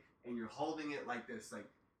 okay? And you're holding it like this, like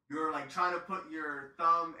you're like trying to put your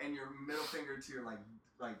thumb and your middle finger to your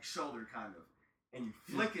like shoulder kind of. And you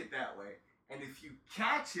flick it that way, and if you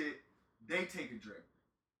catch it, they take a drink.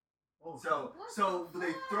 Oh, So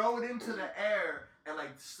they throw it into the air and like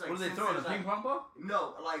What do they since throw? there's, The ping pong ball?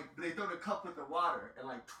 No, like they throw the cup with the water and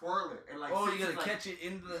like twirl it and like. Oh, since you gotta it's, like, catch it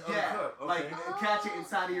into the other yeah, cup. Okay. like catch it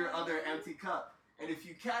inside of your other empty cup. And if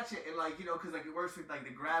you catch it and like, you know, because like it works with like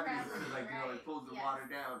the gravity, because like, you know, it pulls the Yes. water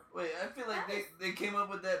down. Wait, I feel like they came up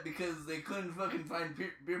with that because they couldn't fucking find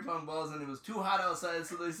beer pong balls and it was too hot outside,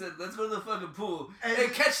 so they said, let's go to the fucking pool. And- Hey,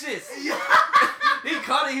 catch this! Yeah. He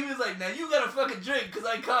caught it, he was like, now you gotta fucking drink because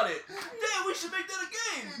I caught it. Damn, we should make that a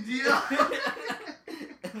game!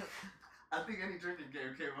 Yeah. I think any drinking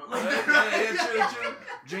game came up like Yeah, that. yeah, true.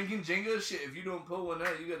 Drinking Jenga, shit, if you don't pull one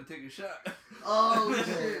out, you gotta take a shot. Oh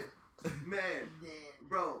shit, man,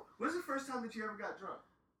 bro. When's the first time that you ever got drunk?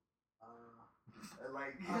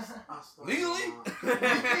 Like I stole Legally?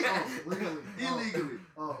 Oh, legally. illegally.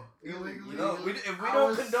 Oh, illegally. No, if we I don't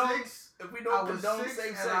was condone, 6. if we I don't was condone 6 safe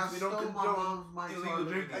and sex, I we don't stole my condone mom's Mike's illegal Hard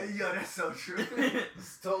drinking. Lemonade. Yo, that's so true.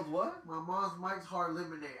 Stole what? My mom's Mike's Hard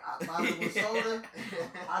Lemonade. I thought it was soda.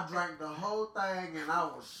 I drank the whole thing and I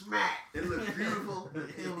was smacked. It looked beautiful.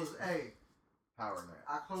 It was, hey, Power nap.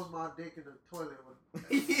 I closed my dick in the toilet. Oh,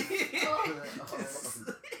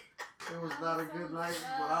 It was not a good night,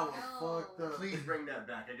 but I was fucked up. Please bring that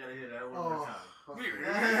back. I gotta hear that one Oh, more time. fuck.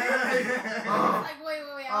 I was like, wait,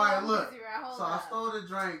 All right, I'm look. busy, right? Hold So I up. stole the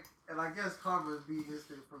drink, and I guess karma's been this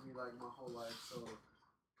thing for me like my whole life. So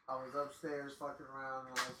I was upstairs fucking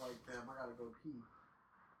around, and I was like, damn, I gotta go pee.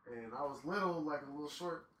 And I was little, like a little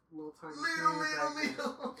short, little tiny kid back then.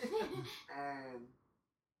 And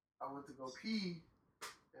I went to go pee,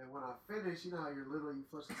 and when I finished, you know how you're little, you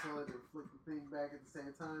flush the toilet and flick the thing back at the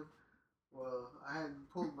same time? Well, I hadn't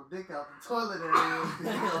pulled my dick out the toilet area, you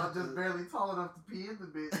know, I'm just barely tall enough to pee in the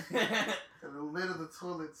bitch. And the lid of the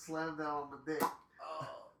toilet slammed down on my dick.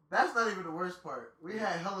 That's not even the worst part. We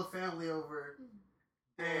had hella family over,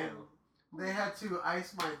 and they had to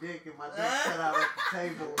ice my dick, and my dick sat out at the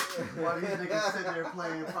table while these niggas sitting there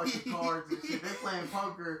playing fucking cards and shit. They playing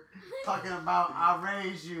poker, talking about I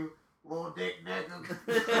raised you, little dick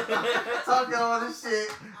nigga. Talking all this shit.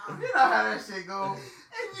 You know how that shit go.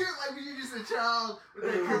 And you're like, you're just a child with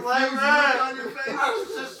that I'm confused like, look man, on your face. I was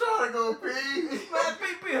just trying to go pee. My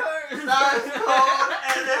pee hurts. Now it's cold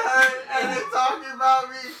and it hurt and they're talking about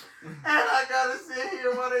me and I gotta sit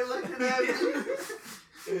here while they looking at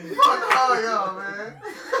me. Fuck all y'all, man.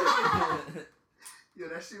 Yo,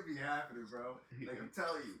 that shit be happening, bro. Like I'm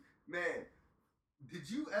telling you, man. Did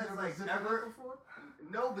you You ever like zipped it up ever? before?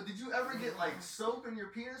 No, but did you ever get like soap in your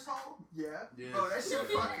penis hole? Yeah. Bro, that shit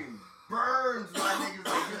fucking burns, my niggas.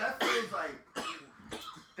 Like, dude, that feels like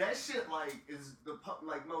that shit like is the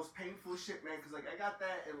like most painful shit, man. Cause like I got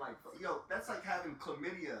that and like yo, that's like having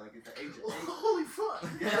chlamydia like at the age of 8. Holy fuck.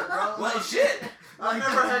 Yeah, bro. Well, shit. I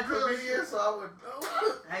never had chlamydia, so I would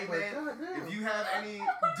know. Hey But man, goddamn. if you have any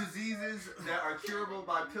diseases that are curable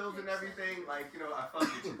by pills and everything, like, you know, I fuck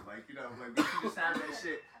with you. Like, you know, like we should just have that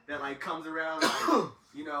shit that like comes around like,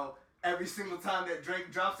 you know, every single time that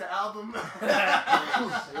Drake drops an album.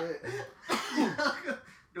 Oh, shit.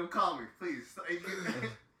 Don't call me, please.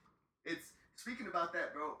 It's speaking about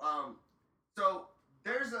that, bro. So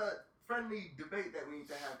there's a friendly debate that we need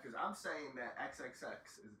to have because I'm saying that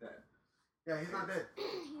XXX is dead. Yeah, he's not dead.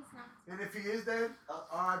 He's not. And if he is dead,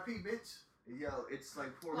 R.I.P. bitch. Yo, it's like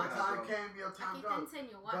poor Your guy, time bro. came, your I time can gone.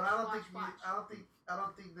 continue. Watch, But I don't watch, think watch. I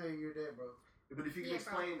don't think that you're dead, bro. But if you can Yeah,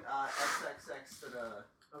 bro. explain XXX to the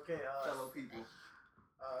Okay, fellow people.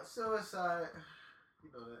 suicide. You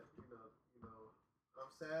know that. You know. I'm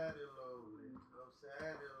sad and lonely. I'm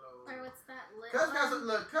sad and Or lonely. what's that lit? Cuz got one? some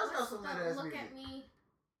look. Cuz got What's some the lit ass Look music. at me.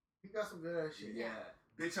 He got some good ass shit. Yeah.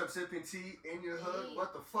 Bitch, I'm sipping tea in your hood. Hey.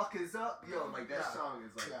 What the fuck is up? Yo, like that Yeah. song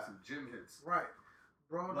is like Yeah. some gym hits. Right.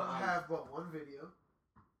 Bro But, don't have but one video.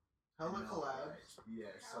 Hella No, collabs. right.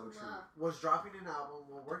 Yeah, so true. Hella. Was dropping an album.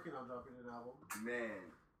 We're working on dropping an album.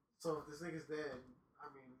 Man, So if this nigga's dead, I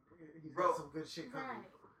mean, he's Bro. got some good shit coming.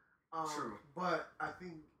 Right. True. But I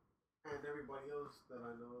think, and everybody else that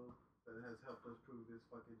I know that has helped us prove this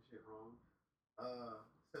fucking shit wrong,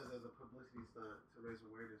 says as a publicity stunt to raise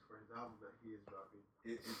awareness for his album that he is dropping.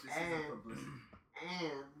 if this is And- a publicity.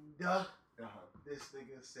 And this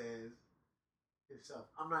nigga says himself,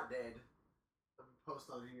 I'm not dead. Let me post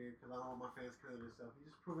on here because I don't want my fans killing themselves. He's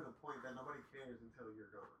just proving a point that nobody cares until you're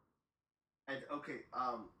gone. And okay,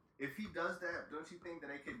 if he does that, don't you think that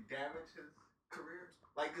it could damage his career?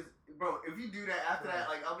 Like, cause, bro, if you do that after that,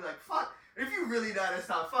 like, I'll be like, fuck. If you really die this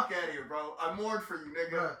time, fuck out of here, bro. I mourned for you,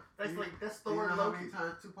 nigga. Bruh, That's you- like that's Do you Thor know and how Loki. many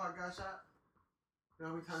times Tupac got shot? You know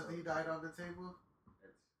how many times So he died on the table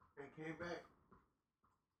That's, and came back?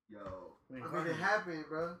 yo, I mean, it happened,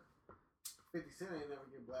 bro. 50 Cent ain't never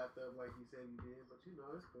get blapped up like he said he did, but you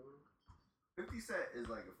know, it's cool. 50 Cent is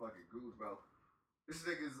like a fucking goose, bro. This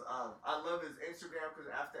nigga's, I love his Instagram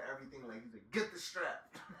because after everything, like, he's like, get the strap.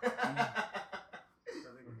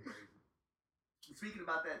 That nigga's crazy. Speaking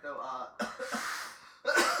about that, though, I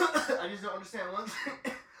just don't understand one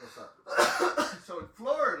thing. What's up? So in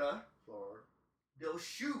Florida, Florida. they'll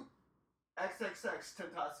shoot XXX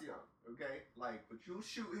Tentacion, okay? Like, but you'll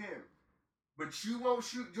shoot him. But you won't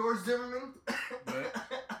shoot George Zimmerman? Right.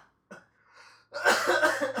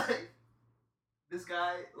 This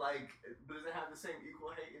guy, like, doesn't have the same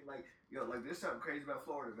equal hate. And, like, yo, like, there's something crazy about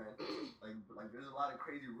Florida, man. like, there's a lot of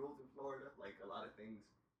crazy rules in Florida. Like, a lot of things.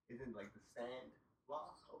 Isn't, like, the stand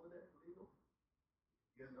law over there legal?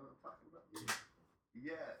 You guys know what I'm talking about?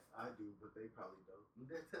 Yeah. I do, but they probably don't.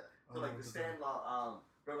 So, like, the stand law,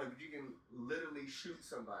 bro, like, you can literally shoot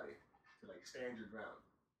somebody to, like, stand your ground.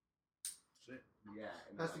 Shit. Yeah.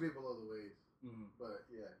 And Has to like, be below the waist. Mm-hmm. But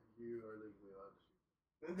yeah, you are legally allowed to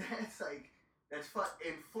shoot. and that's like, that's fun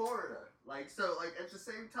in Florida. Like, so, like, at the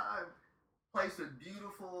same time, place with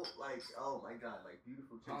beautiful, like, oh my god, like,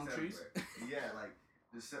 beautiful Palm chicks trees? everywhere. Yeah, like,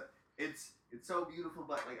 just, it's so beautiful,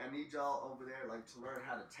 but, like, I need y'all over there, like, to learn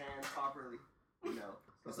how to tan properly, you know.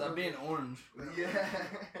 Stop being orange. Yeah.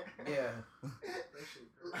 Yeah. That shit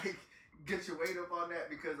crazy. Like, get your weight up on that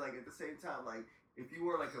because, like, at the same time, like, if you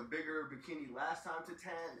wore, like, a bigger bikini last time to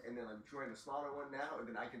tan and then, like, you're wearing a smaller one now, and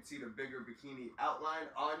then I can see the bigger bikini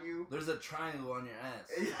outline on you. There's a triangle on your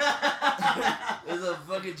ass. Yeah. There's a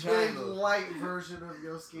fucking Big triangle. light version of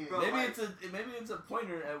your skin. Bro, Maybe like- it's a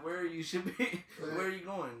pointer at where you should be. Where are you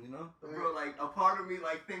going? You know. Bro, like, a part of me,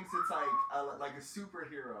 like, thinks it's, like a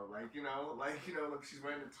superhero. Like, you know, like she's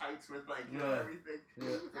wearing the tights with, like, you know, Yeah. everything. Yeah.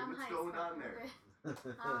 Like, I'm what's high going as fuck, on there?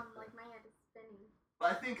 okay. Like my head is spinning.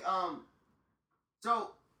 But I think,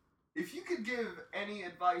 so, if you could give any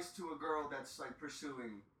advice to a girl that's, like,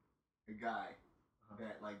 pursuing a guy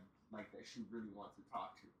that, like that she really wants to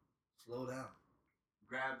talk to, Slow down.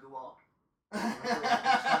 grab the wall.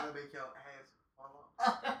 Trying to make your ass fall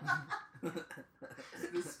off.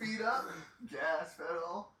 The speed up, gas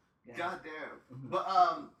pedal, Yeah. goddamn. But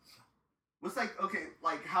what's like okay?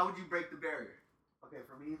 Like, how would you break the barrier? Okay,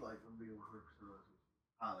 for me, like, I'm being 100% honest with you.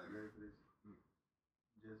 Holla, You ready for this?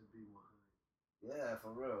 Just be 100. Yeah,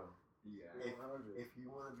 for real. yeah. If, 100. if you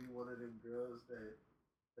want to be one of them girls that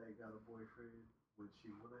got a boyfriend when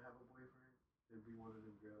she want to have a boyfriend, then be one of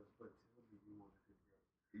them girls. But tell me you one of them girls.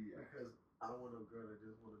 Yeah. Because I don't want no girl that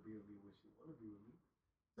just want to be with me when she want to be with me.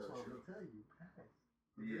 So So I'm true. gonna tell you, pass.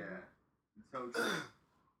 Yeah. It's so true.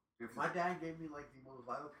 If My dad gave me like the most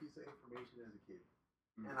vital piece of information as a kid,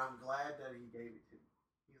 and I'm glad that he gave it to me.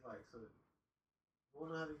 He's like, so you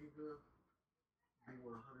want to know how to get girl? Be 100%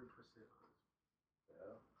 honest.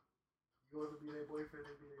 Yeah. You want to be their boyfriend,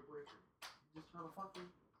 then be their boyfriend. You just trying to fuck them.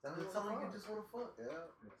 Tell Then me tell them what you just want to fuck. Yeah.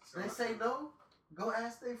 They say no. Go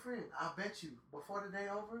ask their friend. I bet you before the day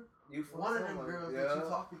over, You one of them someone, girls yeah. that you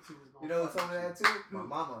talking to is gonna. You know who fuck told me with that too? My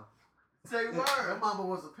mama. say Your word. mama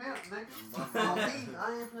was a pimp, nigga. On me,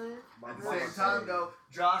 I ain't playing. My At the mama same time, said- though,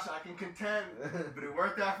 Josh, I can contend, but it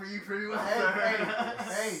worked out for you pretty well. Hey, sir.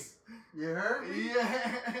 hey, hey, you heard me?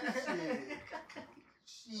 Yeah.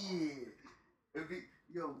 Shit. Shit. If he,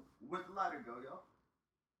 yo, where'd the lighter go, yo?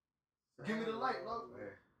 Give me the light, bro.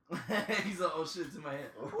 He's like, oh shit, it's in my hand.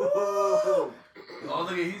 Ooh. Oh,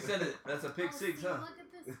 look at, he said it. That's a pick Oh, six, see, huh? Look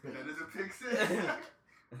at this. That is a pick six.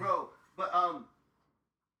 Bro, but,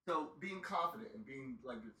 so being confident and being,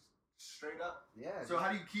 like, straight up. Yeah. So how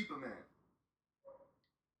do you keep a man?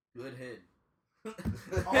 Good head. Oh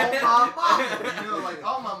my mama. You know, like,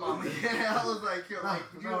 oh my mama. Yeah, I was like, yo, like,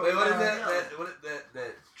 you know, Wait, what is yeah.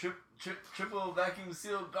 that triple vacuum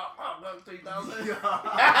seal? Got 3,000.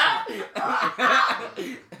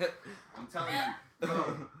 I'm telling you,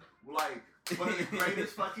 bro, like, one of the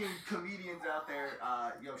greatest fucking comedians out there,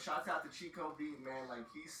 yo, shouts out to Chico Beat, man. Like,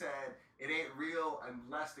 he said, it ain't real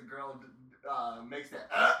unless the girl makes that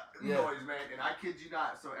noise, man. And I kid you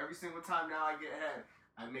not. So every single time now I get head,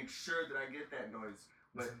 I make sure that I get that noise.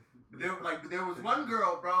 But there was one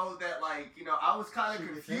girl, bro, that, like, you know, I was kind of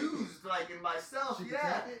confused, like, in myself,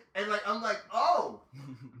 yeah. And, like, I'm like, oh.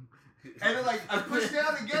 And then, like, I push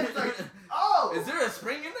down again, it's like, oh. Is there a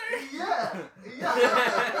spring in there? Yeah.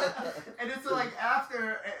 And it's like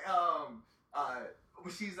after,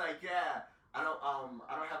 she's like, yeah, I don't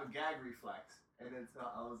have a gag reflex. And then so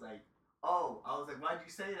I was like, why'd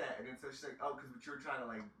you say that? And then so she's like, oh, because you were trying to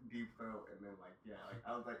like deep throat. And then like, yeah, like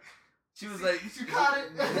I was like, she was like, you got it.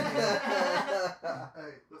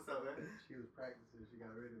 Hey, What's up, man? she was practicing. She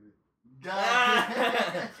got rid of it.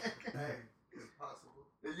 God. Hey, it's possible.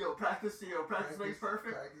 Yo, practice makes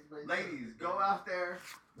perfect. Practice makes Ladies, perfect. go out there.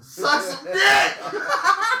 Suck some dick!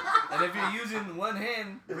 and if you're using one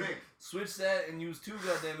hand, Rick, switch that and use two,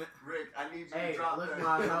 goddammit. Rick, I need you Hey, to drop look, the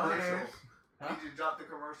my no commercial. hands. I need you to drop the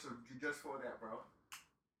commercial just for that, bro.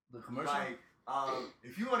 The commercial? Like,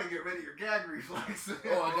 if you want to get rid of your gag reflex.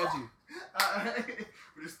 Oh, I got you.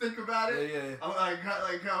 Just think about it. Yeah. I'm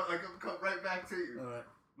come right back to you. Alright.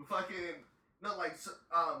 Fucking no, like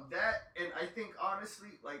that, and I think honestly,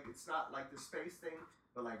 like it's not like the space thing,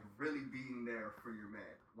 but like really being there for your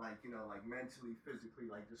man, like you know, like mentally, physically,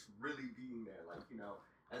 like just really being there, like you know,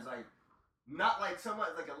 as like not like someone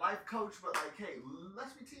like a life coach, but like hey,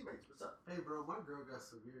 let's be teammates. What's up? Hey, bro, my girl got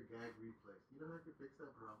severe gag reflex. You know how I can fix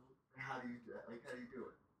that problem? How do you do that? Like how do you do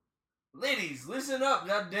it? Ladies, listen up,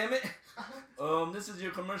 goddammit. This is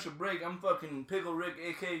your commercial break. I'm fucking Pickle Rick,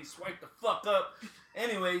 aka Swipe the fuck up.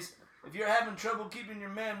 Anyways, if you're having trouble keeping your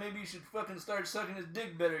man, maybe you should fucking start sucking his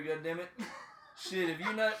dick better, goddammit. Shit,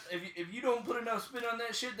 if you don't put enough spin on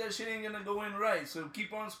that shit ain't gonna go in right. So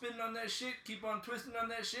keep on spinning on that shit, keep on twisting on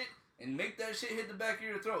that shit, and make that shit hit the back of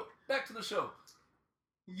your throat. Back to the show.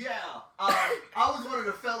 Yeah, I was one of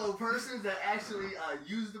the fellow persons that actually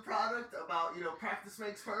used the product about, you know, practice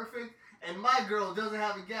makes perfect, and my girl doesn't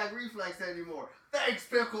have a gag reflex anymore. Thanks,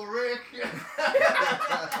 Pickle Rick.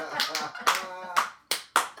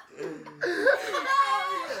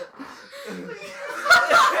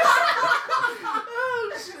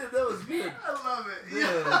 Oh shit, that was good. I love it.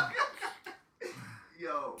 Yeah.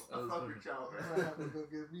 Yo, I That was fuck funny. with y'all, I man. have to go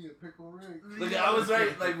give me a pickle ring. Look, I was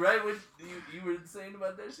right when you were saying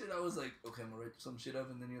about that shit. I was like, okay, I'm gonna write some shit up,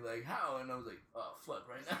 and then you're like, how? And I was like, oh fuck,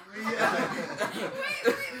 right now.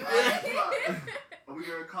 Are we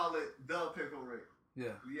gonna call it the Pickle Rick? Yeah.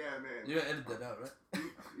 Yeah, man. You're gonna edit that out, right?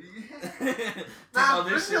 Yeah. Take Nah, all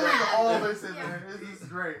this just shit leave out. all this in Yeah. there. This is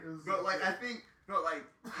great. This is But like I think, like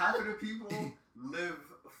half of the people live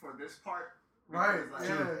for this part. Right, Because,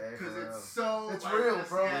 yeah. Because it's so. It's like, real, just-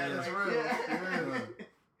 bro. yeah, It's like, real. Yeah.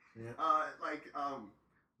 Yeah. Like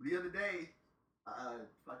the other day,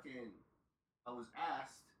 fucking, I was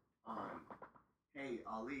asked, hey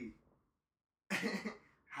Ali,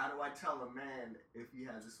 how do I tell a man if he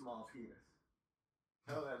has a small penis?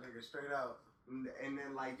 Tell that nigga straight out. And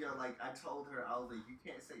then like yo, like I told her, I was like, you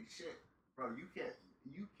can't say shit, bro. You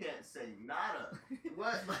can't say nada.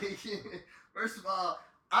 What? Like, first of all,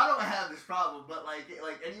 I don't have this problem, but like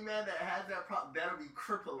any man that has that problem, that'll be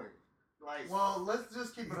crippling. Like, Well, let's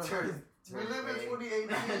just keep it a hundred. We live in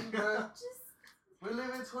 2018, bro. We live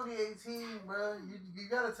in 2018, bro. You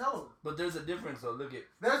gotta tell them. But there's a difference, though. Look at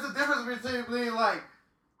There's a difference between being like,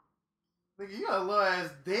 nigga, you got a little ass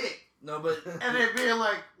dick, no, but and then being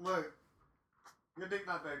like, look, your dick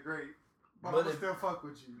not that great, but But I'm gonna if- still fuck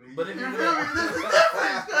with you. but if You you feel me? There's a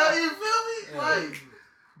difference, bro. You feel me? Yeah.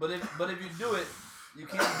 Like, but if you do it, you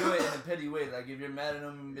can't do it in a petty way. Like if you're mad at him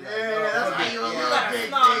and be like, yeah, "Oh, that's fuck why it, you a you little got a dick,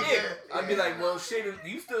 small dick, dick." yeah. I'd be like, well, shit,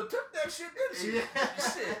 you still took that shit, didn't you? yeah.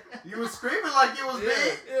 Shit. You was screaming like you was Yeah,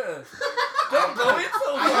 big. yeah. Don't go in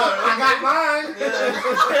so I hard. got mine.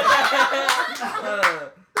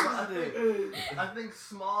 I think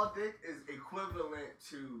small dick is equivalent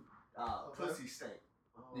to pussy stink.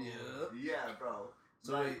 Yeah. Yeah, bro.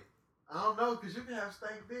 So Like, wait, I don't know, cause you can have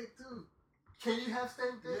stank dick too. Can you have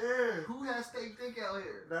stank dick? Yeah. Who has stank dick out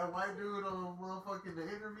here? That white dude on motherfucking the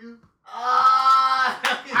interview. Ah,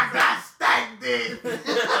 I got stank dick.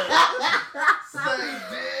 stank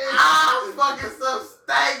dick. I was fucking some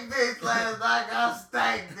stank dick last night. I got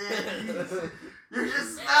stank dick. You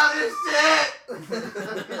just smell this shit.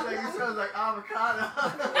 He's like, he smells like avocado.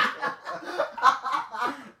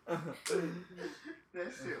 That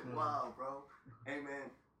shit, wow, bro. Hey, man.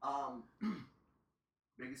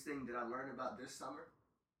 Biggest thing that I learned about this summer,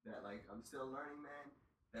 that like I'm still learning, man.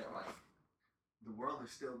 That like the world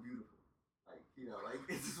is still beautiful. Like like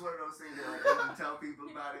it's just one of those things that like I can tell people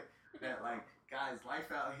about it. That like guys,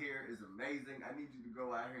 life out here is amazing. I need you to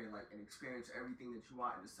go out here and experience everything that you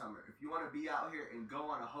want in the summer. If you want to be out here and go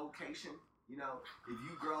on a hocation, if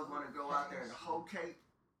you girls want to go out there and hocate,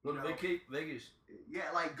 Go to Vegas. yeah,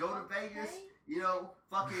 like go to Vegas,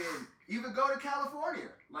 fucking even go to California.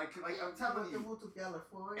 Like I'm telling you. Move to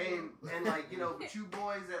California. And but you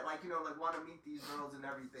boys that want to meet these girls and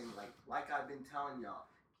everything, like I've been telling y'all,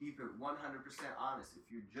 keep it 100% honest. If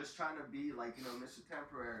you're just trying to be Mr.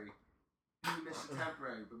 Temporary, be Mr.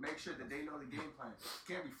 Temporary, but make sure that they know the game plan.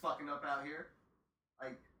 You can't be fucking up out here.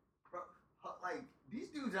 Like, bro, these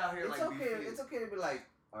dudes out here It's okay. It's okay to be like,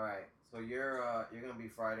 all right. So you're gonna be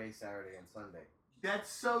Friday, Saturday, and Sunday. That's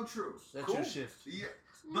so true. That's Cool. your shift. Yeah,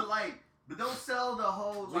 but don't sell the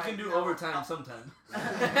whole. We can do overtime sometime.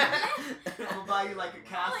 I'm gonna buy you like a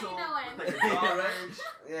castle, when. with, like a drawbridge.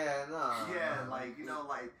 Yeah, no. Yeah,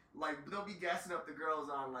 they'll be gassing up the girls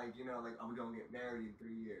on are we gonna get married in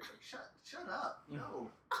 3 years? Like, shut up, no.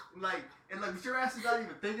 But your ass is not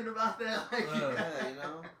even thinking about that.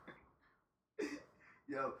 Yeah,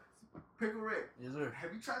 Yo, Pickle Rick. Yes, sir.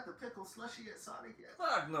 Have you tried the pickle slushy at Sonic yet?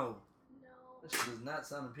 Fuck no. No. That shit does not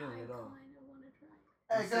sound appealing at all. I kinda wanna try it.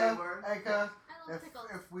 Hey, You say cuz. word? Hey, cuz. I love pickles.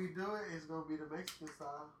 If we do it, it's gonna be the Mexican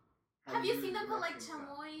style. Have you seen them put Mexican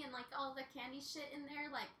chamoy and all the candy shit in there?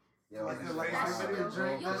 Yo, Like I the like That limited shit-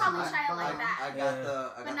 drink. You'll That's probably like try it like fine. that. I got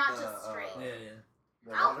But not just straight. Yeah.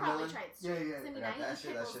 The I'll probably watermelon. try it Yeah, straight. yeah. 'cause I mean, I I got that eat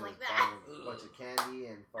shit. That pickles shit like is that. fire. Bunch of candy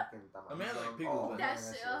and fucking tamales. I mean, I like pickles, Oh, man. man, That's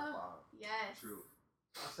that shit so- is fire. Yes. True.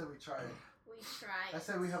 I said we try it. We tried. I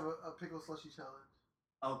said we have a pickle slushy challenge.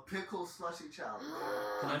 A pickle slushy challenge.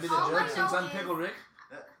 Can I be the All I judge since know I'm is- Pickle Rick?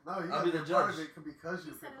 No, you I'll gotta be be the a part judge. of it because He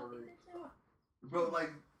you're said pickle I'll be Rick. the judge. Bro,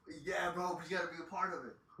 yeah, bro, but you gotta be a part of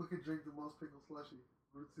it. Who can drink the most pickle slushy?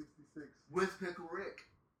 Route 66. With Pickle Rick.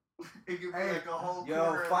 It could be Hey, like a whole Yo,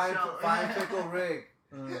 corner of find the show. Pickle Rick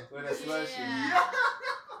with a slushy. Yeah.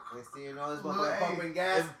 Next thing you know, this Look, motherfucker hey. pumping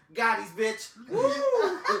gas. Got these bitch.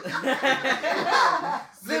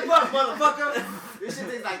 Zip up, motherfucker! This shit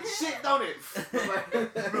tastes like shit, don't it?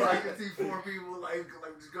 Bro, I can see 4 people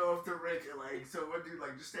just go up to Rick and so one dude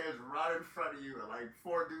just stands right in front of you and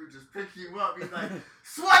 4 dudes just pick you up. He's like,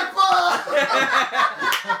 swipe up!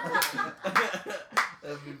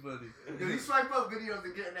 That'd be funny. Yo, these swipe up videos are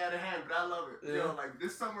getting out of hand, but I love it. Yeah. Yo,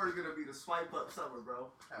 this summer is gonna be the swipe up summer,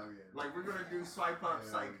 bro. Hell yeah. We're gonna do swipe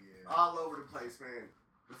ups Hell yeah. all over the place, man.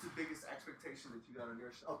 What's the biggest expectation that you got on your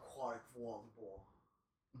show? Aquatic volleyball.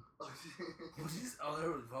 What's this? Oh, there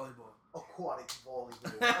was volleyball. Aquatic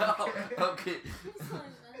volleyball. Okay.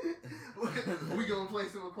 We gonna play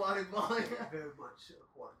some aquatic volley? Very much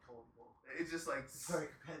aquatic volleyball. It's just It's very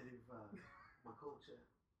competitive. My culture.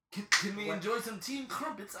 Can we enjoy some team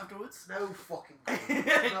crumpets afterwards? No fucking.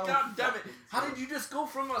 No God damn it! fucking How chance. did you just go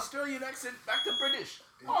from Australian accent back to British?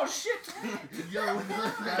 Oh shit! yo.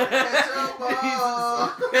 Catch up, ball.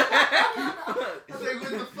 Say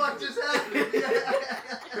what the fuck just happened?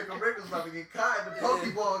 Pickle Rick was about to get caught in the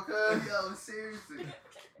Pokeball, cuz. Yo, seriously,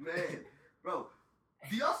 man, bro.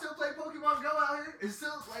 Do y'all still play Pokemon Go out here? Is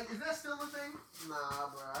that still a thing? Nah,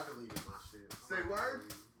 bro, I deleted my shit. Say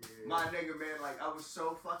word? Yeah. My nigga, man, I was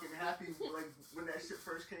so fucking happy when that shit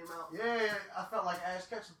first came out. Yeah, I felt like Ash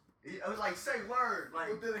Ketchum. I was like, say word,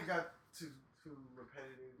 But then it got too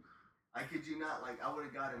repetitive. I kid you not, I would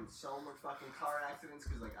have gotten so much fucking car accidents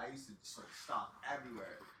because I used to just stop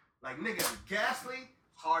everywhere. Nigga, Ghastly,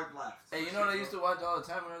 hard left. Hey, you know what I used to watch all the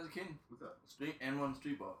time when I was a kid? What's up? N1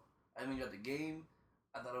 Street Ball. I even got the game.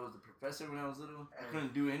 I thought I was the professor when I was little. I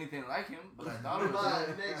couldn't do anything like him, but I thought it was My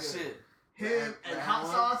him. nigga. Shit. Him and Hot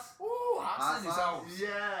Sauce. Ooh, hot city sauce.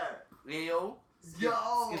 Yeah. Yo, Yo.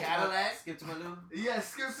 Cadillac. Skip to my Lou. Yeah,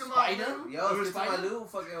 skip to my Spider. Lou. Yo, Remember Skip to my Spider? Lou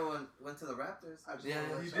fucking went to the Raptors. I just Yeah,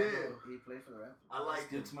 wanna he let y'all did. know. He played for the Raptors. I like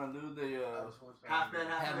Skip it. to my Lou. The I just want y'all to Half know. man,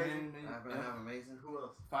 half have amazing. I've been having amazing. Who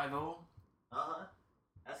else? 5-0. Uh-huh.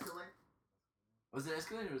 Escalade? Was it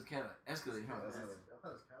Escalade or was it Cadillac? Escalade, huh? I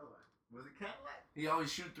thought it was Cadillac. Was it Cadillac? He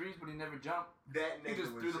always shoot threes, but he never jumped. That He nigga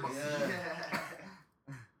just was threw the ball. Yeah.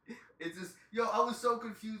 It's just, yo, I was so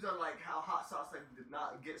confused on like how Hot Sauce like did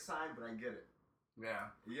not get signed, but I get it. Yeah.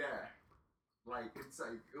 Yeah. Like it's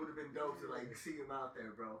like it would have been dope to like see him out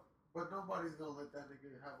there, bro. But nobody's gonna let that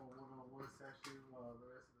nigga have a one-on-one session while the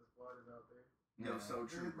rest of the squad is out there. Yo, so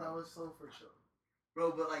true, That bro. was so for sure.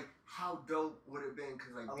 Bro, but like, how dope would it been?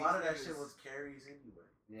 Cause like A these lot of that niggas- shit was carries anyway.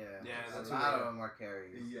 Yeah, Yeah, a that's lot what of them are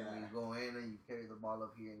carries. Yeah. You go in and you carry the ball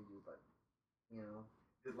up here and you like, you know.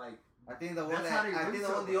 it, like I think the one That's that how they I win think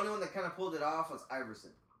so the only one that kind of pulled it off was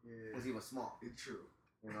Iverson Yeah. because he was small. it's true.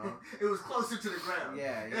 You know. It was closer to the ground.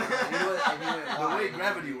 Yeah, yeah. And he went The way wide.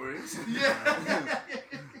 gravity works. Yeah.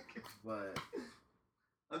 But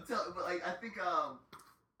I'm telling, but like I think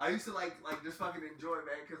I used to like just fucking enjoy,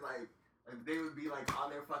 man, cause like they would be like on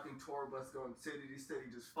their fucking tour bus going city to city,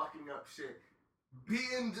 just fucking up shit,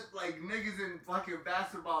 beating like niggas in fucking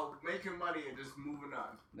basketball, making money and just moving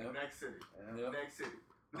on. Yep. Next city, Yep. next city.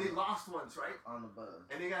 But they lost once, right? on the bus.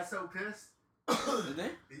 And they got so pissed. Did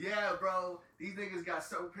they? Yeah, bro. These niggas got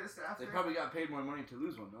so pissed after. They probably got paid more money to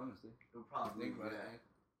lose one, honestly. They'll probably Think about yeah.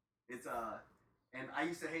 it. It's and I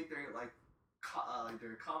used to hate their like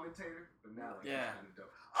their commentator, but now like Yeah. it's kind of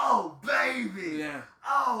dope. Oh baby, Yeah.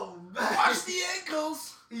 oh baby, Watch the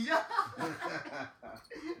ankles. yeah,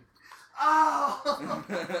 oh.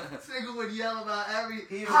 This nigga would yell about every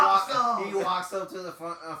He hot sauce. walks up to the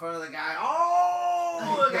front of the guy.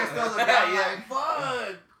 Oh, against the other guy. Yeah. Like,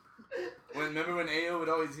 fuck. Remember when Ayo would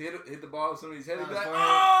always hit the ball with somebody's head? He'd be like, Funny.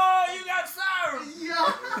 "Oh, you got served."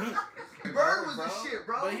 Yeah, Bird was Bro. the shit,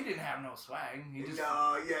 bro. But he didn't have no swag. He just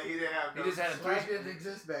no, yeah, he didn't have. he just had a Swag three. didn't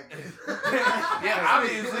exist back then. Yeah,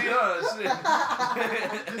 obviously,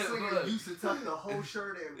 This nigga used to tuck the whole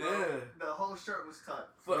shirt in, bro. Yeah. The whole shirt was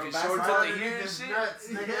tucked. Fucking Bro, shorts basketball up the here and Niggas shit. nuts,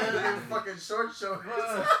 nigga. Them fucking short shorts.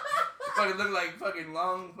 Fucking look like fucking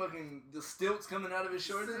long fucking the stilts coming out of his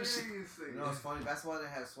shorts and shit. Seriously. You know what's funny? Basketball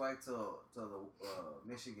didn't have swag till the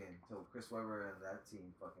Michigan, till Chris Webber and that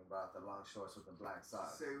team fucking brought out the long shorts with the black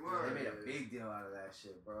socks. Say They word. made a big deal out of that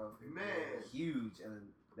shit, bro. Man. Huge, and then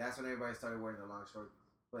that's when everybody started wearing the long shorts.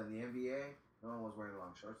 But in the NBA, no one was wearing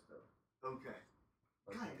long shorts though. Okay.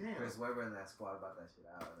 Fucking Goddamn. Chris Webber and that squad brought that shit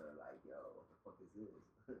out. They're like, yo, what the fuck is this?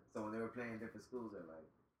 So when they were playing different schools, they're like,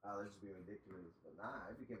 oh, they're just being ridiculous. But nah,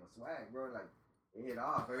 it became a swag, bro. Like, it hit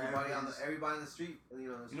off. Everybody in the street, you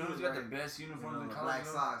know, You know who's got the best uniforms in the college? black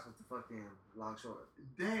though? socks with the fucking long shorts.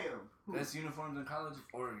 Damn. Best uniforms in college?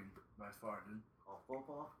 Oregon, by far, dude. Oh,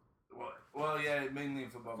 football? Well, yeah, mainly in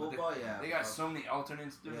football. But Football, yeah. they got bro. so many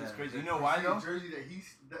alternates, dude. It's Yeah. crazy. You know why See though? the jersey that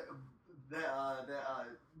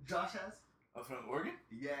Josh has? From Oregon?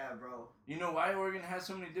 Yeah, bro. You know why Oregon has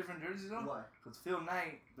so many different jerseys though? Why? Because Phil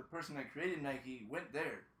Knight, the person that created Nike, went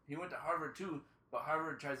there. He went to Harvard too, but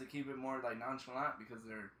Harvard tries to keep it more like nonchalant because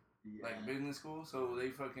they're Yeah. like business school. So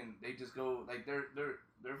they just go like their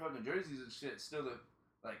fucking jerseys and shit still look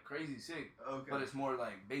like crazy sick, Okay. but it's more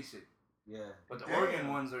like basic. Yeah. But the Damn. Oregon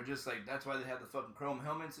ones are just like that's why they have the fucking chrome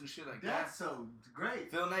helmets and shit like That's so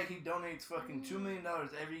great. that. Phil Knight he donates fucking $2 million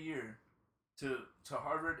every year to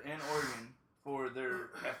Harvard and Oregon for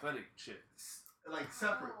their athletic shit. Like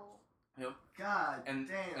separate. Oh. Yep. God And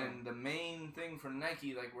damn. and the main thing for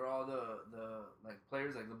Nike, like where all the like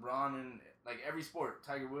players like LeBron and like every sport,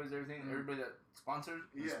 Tiger Woods, everything, Mhm. everybody that sponsors,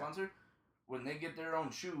 Yeah. when they get their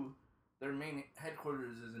own shoe, their main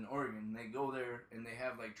headquarters is in Oregon. They go there and they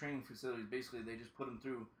have like training facilities. Basically, they just put them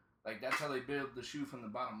through. Like that's how they build the shoe from the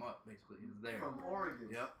bottom up. Basically, is there. From Oregon.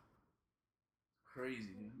 Yep.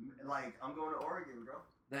 Crazy, dude. Like I'm going to Oregon, bro.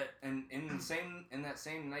 That and in that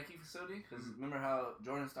same Nike facility, because remember how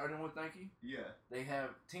Jordan started with Nike? Yeah. They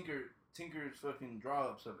have Tinker's fucking draw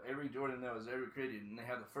ups of every Jordan that was ever created, and they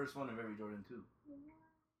have the first one of every Jordan too.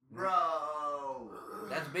 Bro.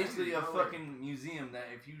 That's basically I a didn't know it. fucking museum that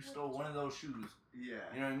if you stole one of those shoes, Yeah.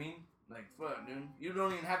 you know what I mean? Like fuck, dude. You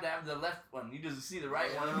don't even have to have the left one. You just see the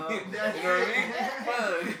right one. Yeah. You know what I mean?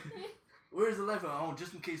 Fuck. Where's the left one? Oh,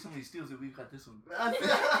 just in case somebody steals it, we've got this one.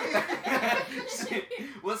 Shit.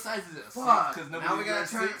 What size is it? Fuck. Because Now we gotta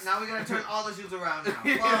turn. six. Now we gotta turn all the shoes around now.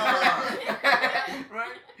 Fuck.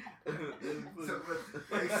 Right? So,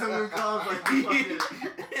 like someone calls like you fucking, you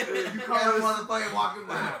call Every this, motherfucker walking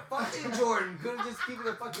by. Fucking Jordan. Couldn't just keep it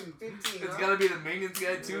at fucking 15. It's huh? gotta be the maintenance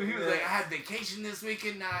guy too. He was like, I had vacation this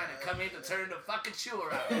weekend now and I come in to turn the fucking shoe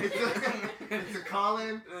around. it's a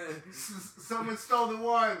call-in. Someone stole the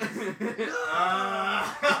one.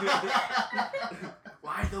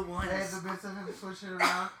 Why the ones? And the midst of him pushing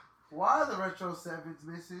around. Why are the Retro 7s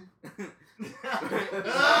missing?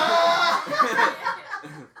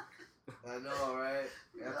 I know, right?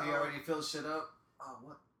 After you already filled shit up. Oh,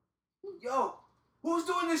 what? Yo! Who's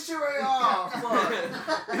doing this shit right now?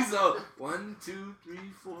 Fuck. So 1, 2, 3,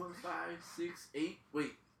 4, 5, 6, 8.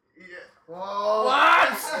 Wait. Yeah. Whoa.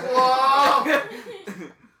 What? Whoa.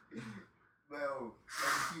 No.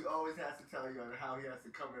 And he always has to tell you on how he has to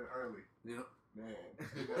come in early. Yep. Man.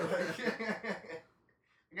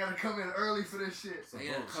 You gotta come in early for this shit. I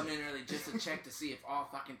gotta come in early just to check to see if all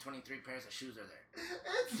fucking 23 pairs of shoes are there.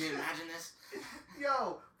 Can you imagine this?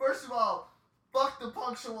 Yo, first of all, fuck the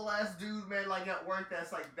punctual ass dude, man, like at work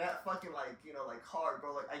that's like that fucking like, you know, like hard,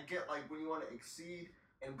 bro. Like I get like when you want to exceed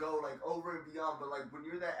and go like over and beyond, but like when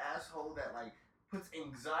you're that asshole that like puts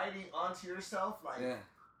anxiety onto yourself, like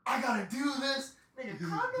I gotta do this, nigga,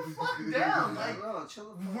 calm the fuck down. Like No,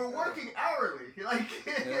 chill the fuck we're out. working hourly. Like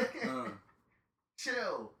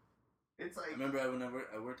chill. It's like I remember when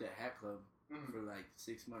I worked at Hat Club Mhm. for like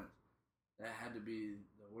 6 months. That had to be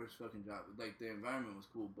the worst fucking job. Like the environment was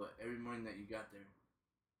cool, but every morning that you got there,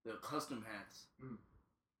 the custom hats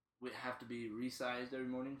would have to be resized every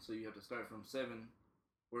morning. So you have to start from 7,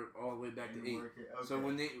 work all the way back to 8. So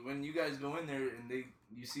when you guys go in there and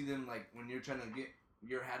you see them like when you're trying to get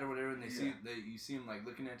your hat or whatever, and you see them like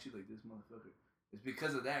looking at you like this motherfucker. It's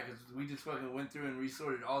because of that, because we just fucking went through and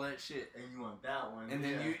resorted all that shit. And you want that one. And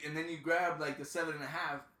then you grab like the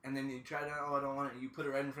 7.5, and then you try to, oh, I don't want it, and you put it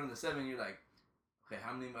right in front of the 7, you're like, okay,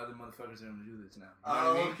 how many other motherfuckers are gonna do this now? You know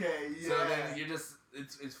what I mean? Okay, yeah. So then you're just,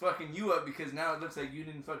 it's fucking you up, because now it looks like you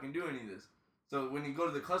didn't fucking do any of this. So when you go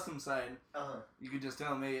to the custom side, you can just tell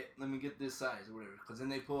them, hey, let me get this size or whatever, because then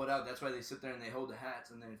they pull it out. That's why they sit there and they hold the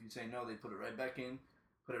hats, and then if you say no, they put it right back in.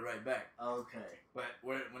 Put it right back. Okay. But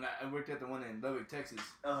when I worked at the one in Lubbock, Texas,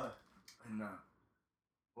 and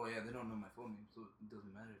well, yeah, they don't know my full name, so it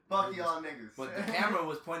doesn't matter. Fuck y'all niggas. But the camera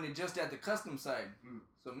was pointed just at the custom side.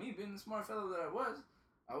 So me, being the smart fellow that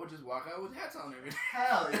I would just walk out with hats on every day.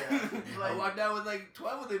 Hell yeah. I walked out with like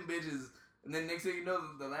 12 of them bitches, and then next thing you know,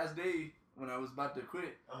 the last day when I was about to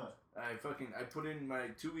quit, I put in my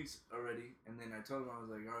 2 weeks already, and then I told him, I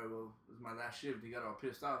was like, all right, well, this is my last shift. He got all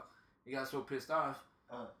pissed off. He got so pissed off.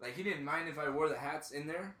 Like, he didn't mind if I wore the hats in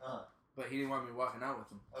there, but he didn't want me walking out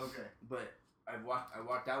with them. Okay. But I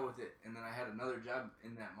walked out with it, and then I had another job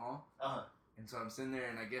in that mall. And so I'm sitting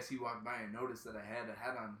there, and I guess he walked by and noticed that I had a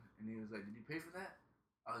hat on, and he was like, did you pay for that?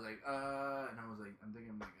 I was like, and I was like, I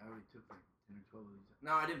already took like 10 or 12 of these.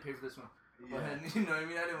 No, I didn't pay for this one. Yeah. But, you know what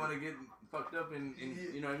I mean? I didn't want to get fucked up and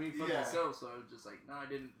you know what I mean? Fuck myself, so I was just like, no,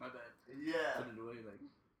 I didn't, my bad. Yeah. Put it away, like.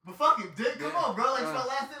 But fucking dick, come on, bro. Like, it's my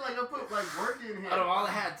last thing. Like, I put, like, work in here. Out of all the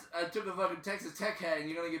hats, I took a fucking Texas Tech hat, and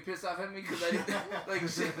you're gonna get pissed off at me because I didn't, like,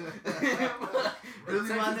 shit. Really,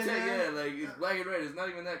 my nigga? Yeah, like, it's black and red. It's not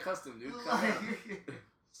even that custom, dude. Calm down.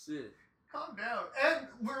 Shit. Calm down. And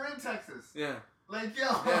we're in Texas. Yeah. Like, yo.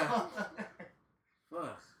 Yeah.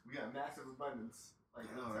 Fuck. We got massive abundance. Like,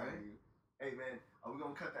 I know, right? you. Hey, man, are we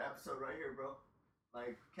gonna cut the episode right here, bro?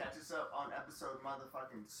 Like, catch us up on episode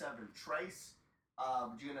motherfucking 7. Trace.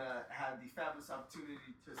 You're gonna have the fabulous opportunity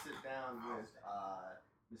to sit down with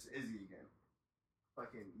Miss Izzy again.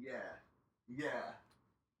 Fucking yeah.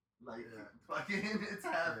 Like fucking, it's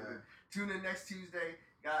happening. Tune in next Tuesday,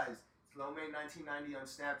 guys. It's Lomay1990 on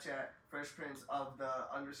Snapchat. Fresh Prince of the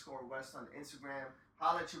 _West on Instagram.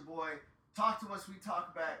 Holla at your boy. Talk to us. We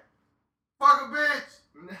talk back. Fuck a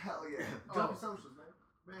bitch. Hell yeah. Drop your socials,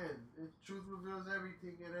 man. Man, Truth reveals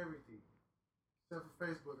everything and everything. Except for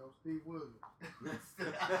Facebook, I'm Steve Williams.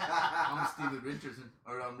 I'm Steven Richardson,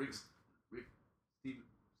 or I'm Rick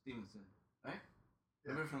Stevenson, right?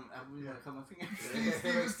 Yeah. Remember from Applebee's when I cut my finger?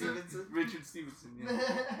 Stevenson? Richard Stevenson,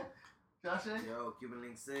 yeah. Josh? Yo, Cuban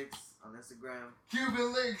Link 6 on Instagram.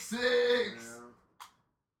 Cuban Link 6!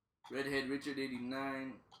 Redhead Richard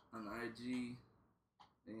 89 on IG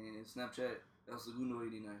and Snapchat El Segundo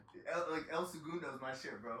 89. Like El Segundo is my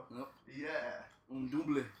shit, bro. Nope. Yeah. Un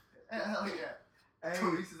double. Hell yeah. Hey,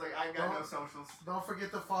 Therese is like, I ain't got no socials. Don't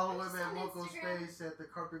forget to follow him at Moco Space at the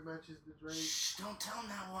Carpet Matches the Drake. Shh, don't tell him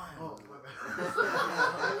that one. Oh, my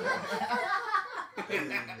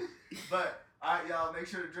bad. But, alright, y'all, make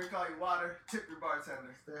sure to drink all your water. Tip your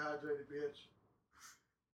bartender. Stay hydrated, bitch.